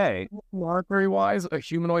 hours a day. Monetary-wise, a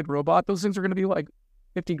humanoid robot, those things are going to be like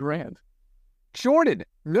 $50,000. Jordan,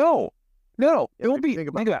 no. It will be, think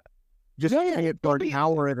about it. Just pay it for an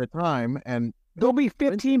hour at a time, and they'll be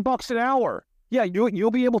 $15 an hour. Yeah,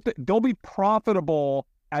 you'll be able to. They'll be profitable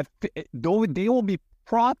at. They will be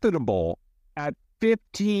profitable at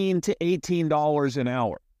 $15 to $18 an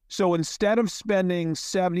hour. So instead of spending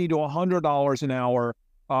 $70 to $100 an hour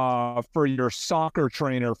for your soccer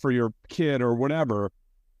trainer for your kid or whatever,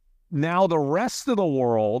 now the rest of the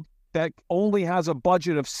world that only has a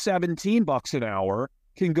budget of $17 an hour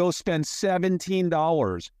can go spend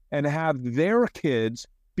 $17 and have their kids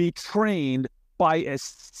be trained by a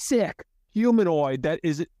sick humanoid that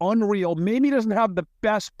is unreal, maybe doesn't have the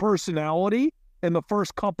best personality in the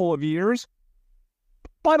first couple of years.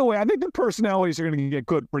 By the way, I think the personalities are going to get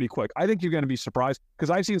good pretty quick. I think you're going to be surprised because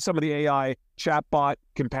I've seen some of the AI chatbot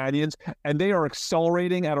companions, and they are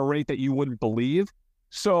accelerating at a rate that you wouldn't believe.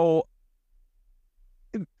 So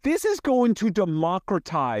this is going to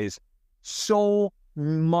democratize so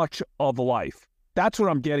much of life. That's what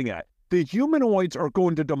I'm getting at. The humanoids are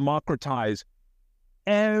going to democratize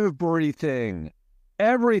everything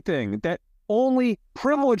that only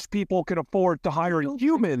privileged people can afford to hire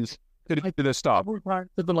humans to do this stuff. Every time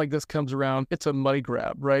something like this comes around, it's a money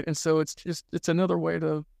grab, right? And so it's another way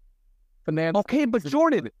to finance. Okay, but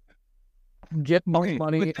Jordan, get more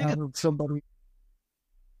money out of somebody.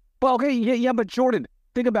 Well, okay, yeah, but Jordan,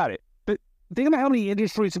 think about it. Think about how many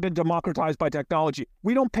industries have been democratized by technology.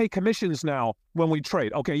 We don't pay commissions now when we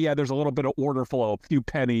trade. Okay, yeah, there's a little bit of order flow, a few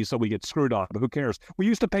pennies, so we get screwed on, but who cares? We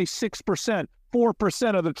used to pay 6%,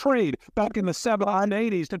 4% of the trade back in the 70s and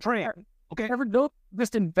 80s to trade. Okay, Don't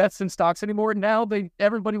just invest in stocks anymore. Now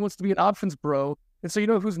everybody wants to be an options bro. And so you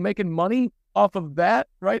know who's making money off of that,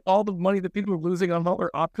 right? All the money that people are losing on all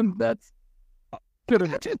their option bets.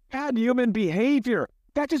 That's just bad human behavior.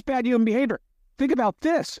 Think about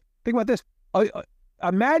this.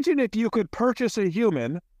 Imagine if you could purchase a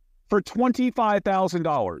human for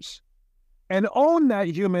 $25,000 and own that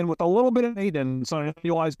human with a little bit of maintenance on an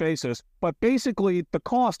annualized basis, but basically the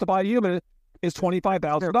cost to buy a human is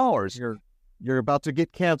 $25,000. You're about to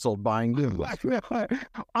get canceled buying humans.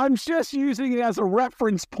 I'm just using it as a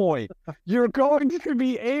reference point. You're going to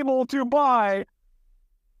be able to buy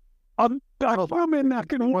a human that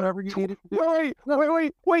can Whatever you need it.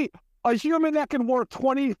 Wait. A human that can work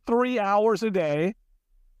 23 hours a day,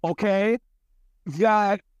 okay,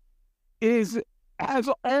 that has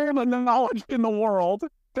all the knowledge in the world,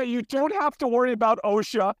 that you don't have to worry about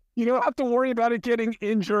OSHA, you don't have to worry about it getting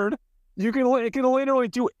injured. It can literally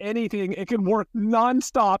do anything. It can work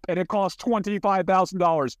nonstop, and it costs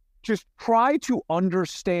 $25,000. Just try to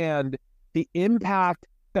understand the impact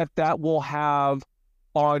that will have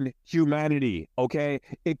on humanity, okay?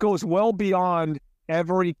 It goes well beyond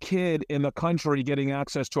every kid in the country getting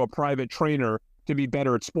access to a private trainer to be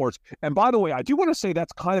better at sports. And by the way, I do want to say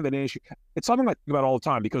that's kind of an issue. It's something I think about all the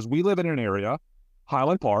time because we live in an area,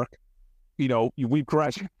 Highland Park, we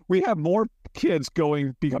have more kids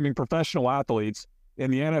becoming professional athletes in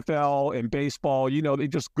the NFL and baseball. They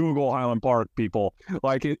just Google Highland Park, people.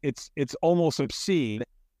 Like it's almost obscene.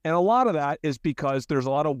 And a lot of that is because there's a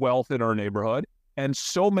lot of wealth in our neighborhood. And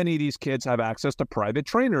so many of these kids have access to private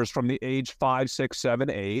trainers from the age 5, 6, 7,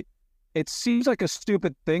 8. It seems like a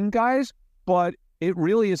stupid thing, guys, but it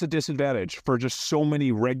really is a disadvantage for just so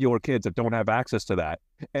many regular kids that don't have access to that.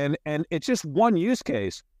 And it's just one use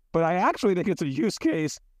case, but I actually think it's a use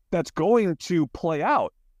case that's going to play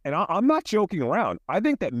out. And I'm not joking around. I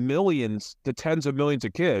think that millions to tens of millions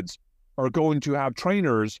of kids are going to have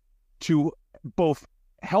trainers to both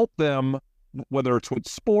help them, whether it's with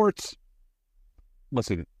sports,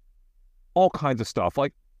 listen, all kinds of stuff,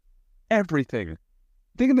 like everything.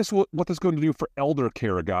 Think of this, what this is going to do for elder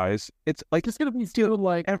care, guys. It's like it's going to be still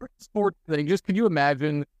like every sport thing. Just can you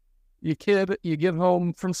imagine you get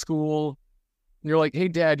home from school and you're like, hey,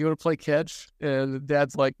 Dad, you want to play catch? And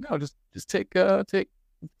Dad's like, no, just take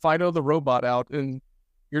Fido the robot out. And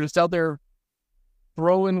you're just out there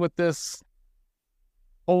throwing with this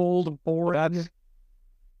old board.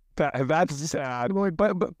 That's sad.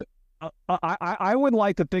 But I would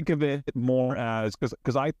like to think of it more as,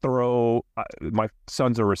 because I throw, my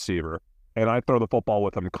son's a receiver, and I throw the football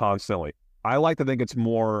with him constantly. I like to think it's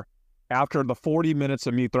more after the 40 minutes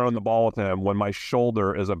of me throwing the ball with him, when my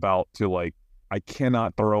shoulder is about to, I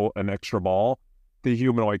cannot throw an extra ball, the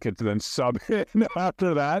humanoid can then sub in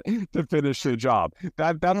after that to finish the job.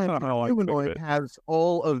 That's not how I think of it. Has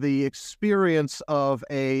all of the experience of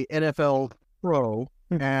a NFL pro,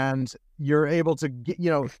 and you're able to get,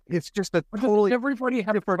 it's just a totally everybody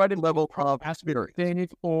have a provided level of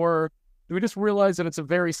experience. Or do we just realize that it's a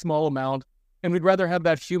very small amount, and we'd rather have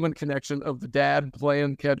that human connection of the dad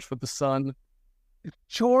playing catch with the son?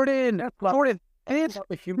 Jordan, Jordan, this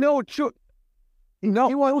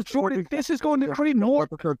is going to create more.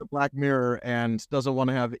 The Black Mirror and doesn't want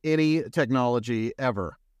to have any technology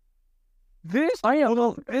ever.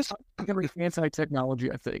 I'm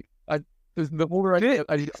anti-technology, I think. The older I get,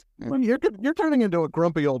 you're turning into a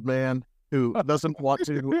grumpy old man who doesn't want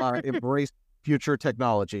to embrace future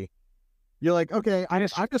technology. You're like, okay, I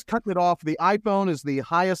just cut it off. The iPhone is the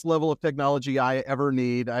highest level of technology I ever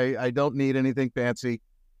need. I don't need anything fancy.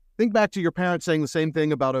 think back to your parents saying the same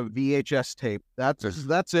thing about a VHS tape. That's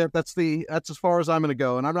it. That's as far as I'm going to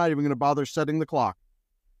go, and I'm not even going to bother setting the clock.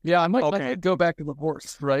 Yeah, I might go back to the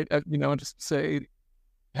horse, right? And just say,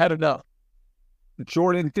 had enough.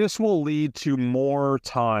 Jordan, this will lead to more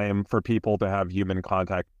time for people to have human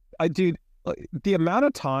contact. The amount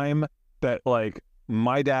of time that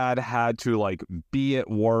my dad had to be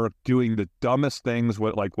at work doing the dumbest things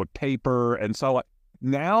with paper and so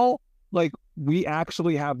now we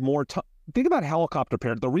actually have more time. Think about helicopter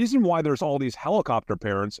parents. The reason why there's all these helicopter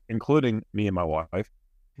parents, including me and my wife,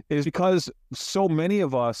 is because so many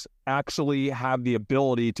of us actually have the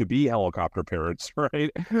ability to be helicopter parents,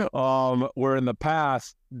 right? Where in the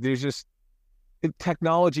past,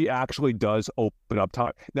 technology actually does open up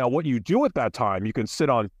time. Now, what you do at that time, you can sit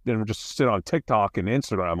on TikTok and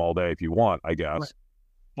Instagram all day if you want, I guess. Right.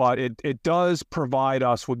 But it does provide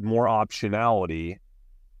us with more optionality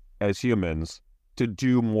as humans to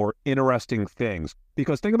do more interesting things.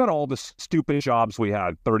 Because think about all the stupid jobs we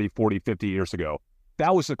had 30, 40, 50 years ago.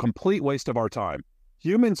 That was a complete waste of our time.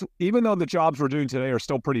 Humans, even though the jobs we're doing today are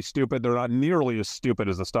still pretty stupid, they're not nearly as stupid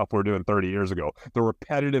as the stuff we were doing 30 years ago. The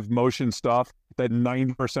repetitive motion stuff that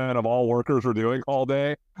 90% of all workers are doing all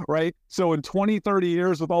day, right? So in 20, 30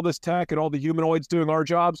 years with all this tech and all the humanoids doing our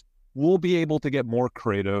jobs, we'll be able to get more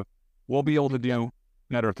creative. We'll be able to do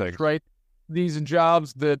better things. Right. These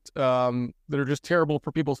jobs that are just terrible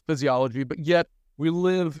for people's physiology, but yet we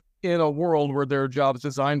live in a world where there are jobs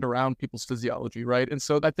designed around people's physiology, right? And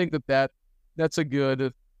so I think that's a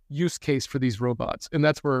good use case for these robots. And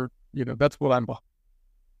that's where, that's what I'm behind.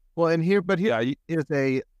 Well, and here is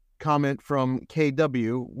a comment from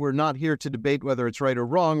KW. We're not here to debate whether it's right or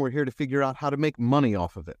wrong. We're here to figure out how to make money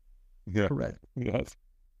off of it. Yeah. Correct. Yes.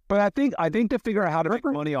 But I think to figure out how to make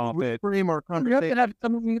money off it, frame our conversation. You have to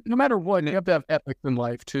have, no matter what, you have to have ethics in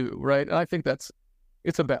life too, right? And I think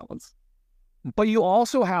it's a balance. But you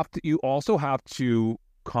also have to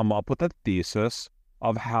come up with a thesis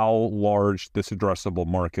of how large this addressable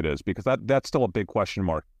market is, because that's still a big question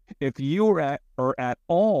mark. If you are at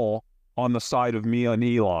all on the side of me and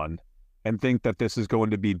Elon and think that this is going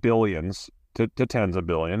to be billions to tens of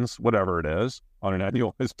billions, whatever it is, on an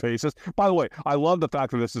annualized basis. By the way, I love the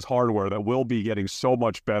fact that this is hardware that will be getting so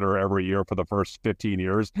much better every year for the first 15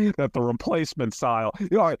 years that the replacement cycle,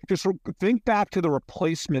 just think back to the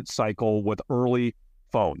replacement cycle with early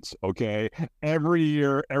phones, okay? Every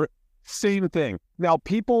year, same thing. Now,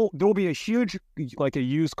 there'll be a huge, a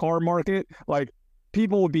used car market.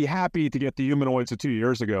 People would be happy to get the humanoids of 2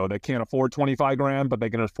 years ago that can't afford 25 grand, but they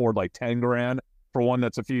can afford 10 grand for one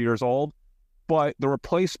that's a few years old. But the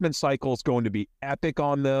replacement cycle is going to be epic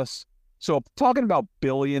on this. So talking about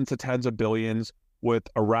billions to tens of billions with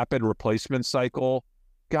a rapid replacement cycle,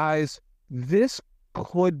 guys, this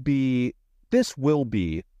will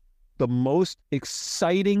be the most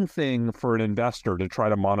exciting thing for an investor to try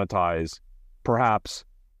to monetize, perhaps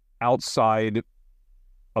outside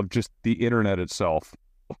of just the internet itself.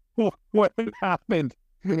 What happened?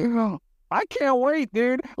 I can't wait,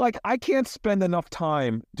 dude. I can't spend enough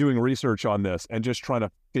time doing research on this and just trying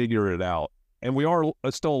to figure it out. And we are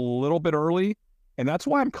still a little bit early. And that's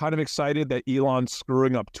why I'm kind of excited that Elon's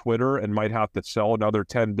screwing up Twitter and might have to sell another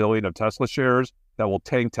 10 billion of Tesla shares that will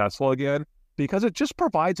tank Tesla again, because it just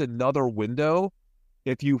provides another window,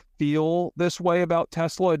 if you feel this way about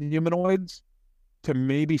Tesla and humanoids, to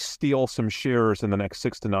maybe steal some shares in the next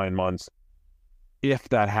 6 to 9 months, if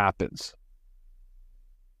that happens.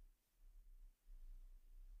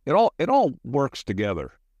 It all works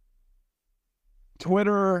together.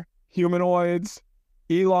 Twitter, humanoids,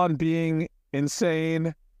 Elon being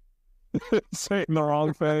insane, saying the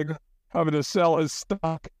wrong thing, having to sell his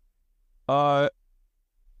stock. I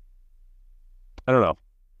don't know.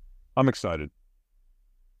 I'm excited.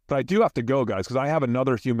 But I do have to go, guys, because I have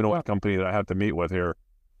another humanoid company that I have to meet with here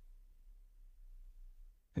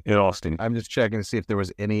in Austin. I'm just checking to see if there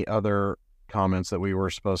was any other comments that we were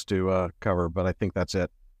supposed to cover, but I think that's it.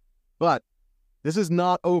 But this is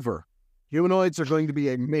not over. Humanoids are going to be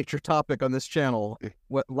a major topic on this channel,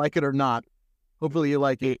 like it or not. Hopefully you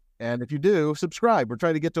like it. And if you do, subscribe. We're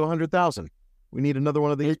trying to get to 100,000. We need another one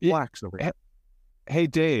of these plaques over here. Hey,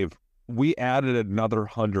 Dave, we added another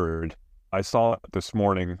 100. I saw it this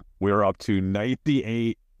morning. We're up to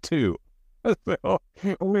 98 too. So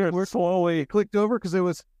we're slowly clicked over because it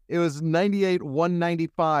was 98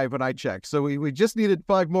 195 when I checked. So we just needed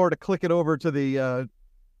 5 more to click it over to the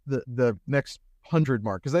next 100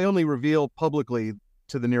 mark, because they only reveal publicly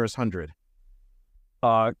to the nearest 100.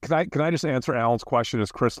 Can I just answer Alan's question?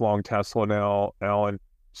 Is Chris long Tesla now, Alan?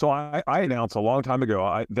 So I announced a long time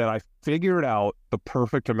ago that I figured out the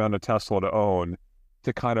perfect amount of Tesla to own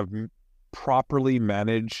to kind of properly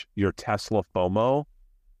manage your Tesla FOMO.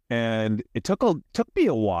 And it took me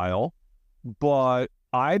a while, but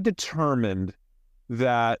I determined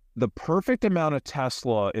that the perfect amount of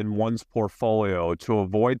Tesla in one's portfolio to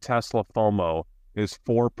avoid Tesla FOMO is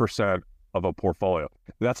 4% of a portfolio.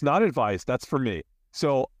 That's not advice. That's for me.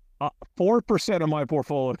 So 4% of my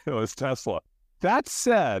portfolio is Tesla. That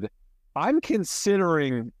said, I'm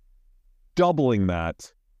considering doubling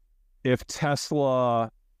that if Tesla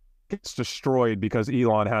gets destroyed because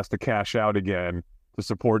Elon has to cash out again to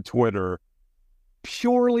support Twitter,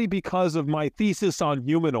 purely because of my thesis on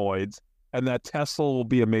humanoids and that Tesla will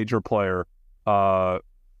be a major player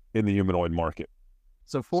in the humanoid market.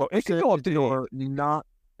 So it could go up to your not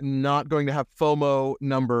going to have FOMO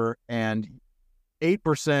number, and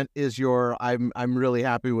 8% is your I'm really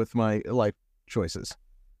happy with my life choices.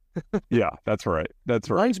 Yeah, that's right. That's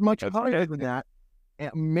right. Mine's much higher than that,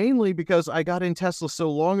 mainly because I got in Tesla so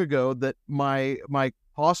long ago that my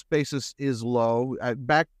cost basis is low.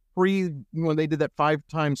 Back pre when they did that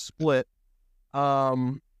 5-time split,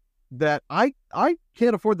 that I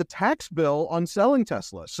can't afford the tax bill on selling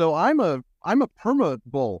Tesla. So I'm a perma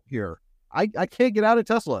bull here. I can't get out of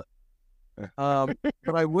Tesla. But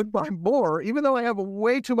I would buy more, even though I have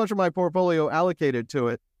way too much of my portfolio allocated to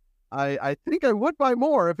it. I think I would buy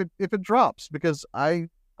more if it drops, because I'm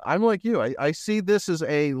like you. I see this as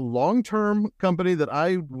a long-term company that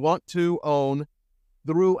I want to own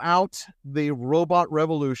throughout the robot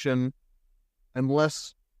revolution,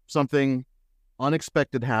 unless something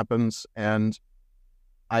unexpected happens, and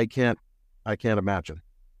I can't imagine.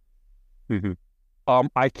 Mm-hmm.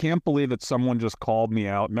 I can't believe that someone just called me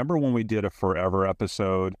out. Remember when we did a Forever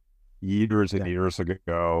episode years and years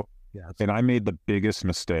ago? Yeah, and I made the biggest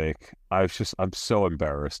mistake. I'm so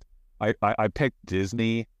embarrassed. I picked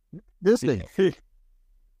Disney. Disney.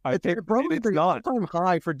 It's probably the all-time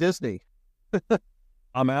high for Disney.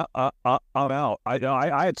 I'm out. I'm out.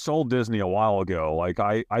 I had sold Disney a while ago. Like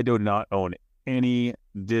I do not own any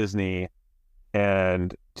Disney,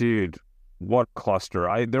 and dude, what a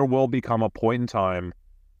cluster! There will become a point in time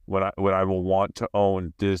when I will want to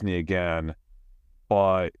own Disney again.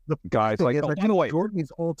 But guys, like, by the way,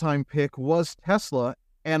 Jordan's all-time pick was Tesla,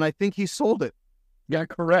 and I think he sold it. Yeah,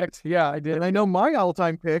 correct. Yeah, I did. And I know my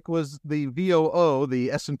all-time pick was the VOO, the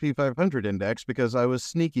S&P 500 index, because I was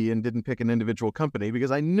sneaky and didn't pick an individual company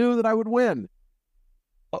because I knew that I would win.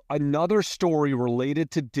 Another story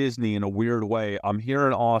related to Disney in a weird way. I'm here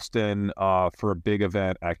in Austin for a big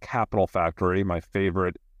event at Capital Factory, my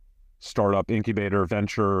favorite startup incubator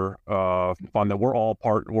venture fund that we're all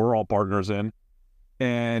partners in.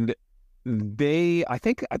 And I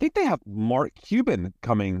think they have Mark Cuban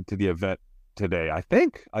coming to the event today. I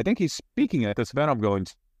think he's speaking at this event I'm going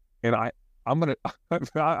to, and I'm gonna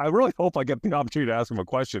I really hope I get the opportunity to ask him a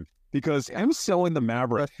question, because him selling the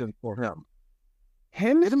Mavericks for him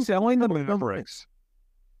selling the Mavericks.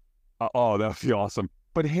 That would be awesome.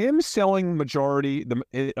 But him selling a majority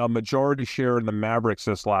share in the Mavericks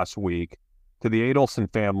this last week to the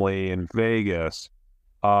Adelson family in Vegas,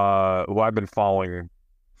 who I've been following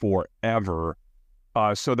forever,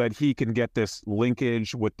 so that he can get this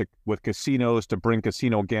linkage with casinos to bring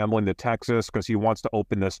casino gambling to Texas, because he wants to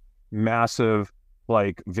open this massive,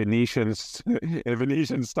 like, Venetian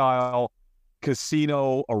style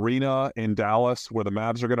casino arena in Dallas where the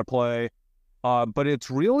Mavs are going to play. But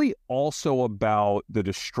it's really also about the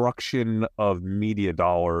destruction of media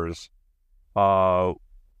dollars, and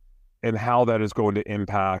how that is going to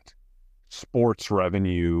impact sports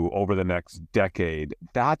revenue over the next decade.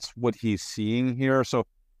 That's what he's seeing here. So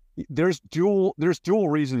there's dual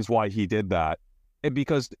reasons why he did that, and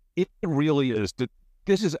because it really is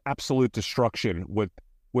this is absolute destruction with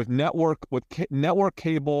network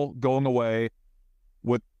cable going away,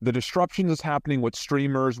 with the disruption that's happening with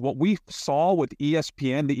streamers. What we saw with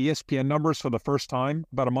ESPN, the ESPN numbers for the first time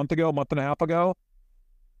about a month and a half ago,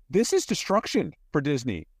 this is destruction for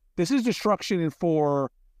Disney. This is destruction for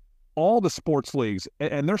all the sports leagues,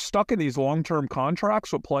 and they're stuck in these long-term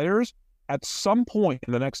contracts with players. At some point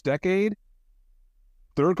in the next decade,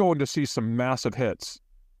 they're going to see some massive hits,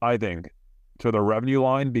 I think, to the revenue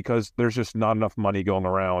line, because there's just not enough money going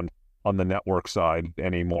around on the network side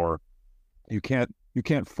anymore. You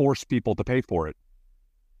can't force people to pay for it.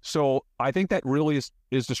 So I think that really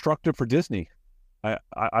is destructive for Disney. I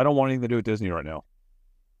don't want anything to do with Disney right now.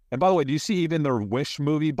 And by the way, do you see even their Wish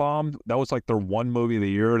movie bombed? That was like their one movie of the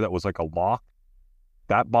year that was like a lock.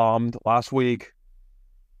 That bombed last week.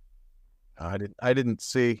 I didn't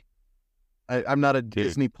see. I'm not a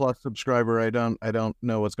Disney Plus subscriber. I don't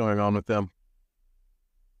know what's going on with them.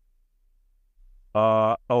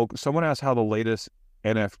 Someone asked how the latest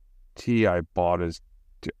NFT I bought is,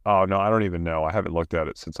 oh no, I don't even know. I haven't looked at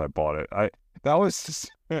it since I bought it. That was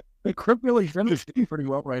just, The crypto is doing pretty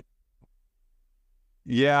well, right?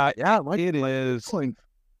 yeah, Yeah, it is. Bitcoin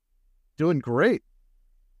doing great.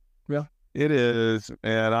 Yeah, It is,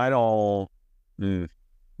 and I don't.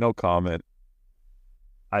 No comment.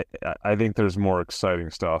 I think there's more exciting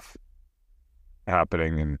stuff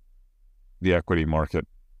happening in the equity market,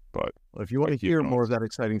 but Well, if you want to hear more of that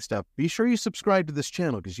exciting stuff, be sure you subscribe to this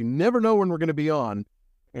channel because you never know when we're going to be on.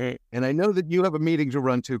 And I know that you have a meeting to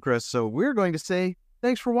run to, Chris. So we're going to say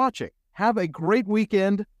thanks for watching. Have a great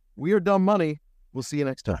weekend. We are Dumb Money. We'll see you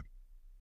next time.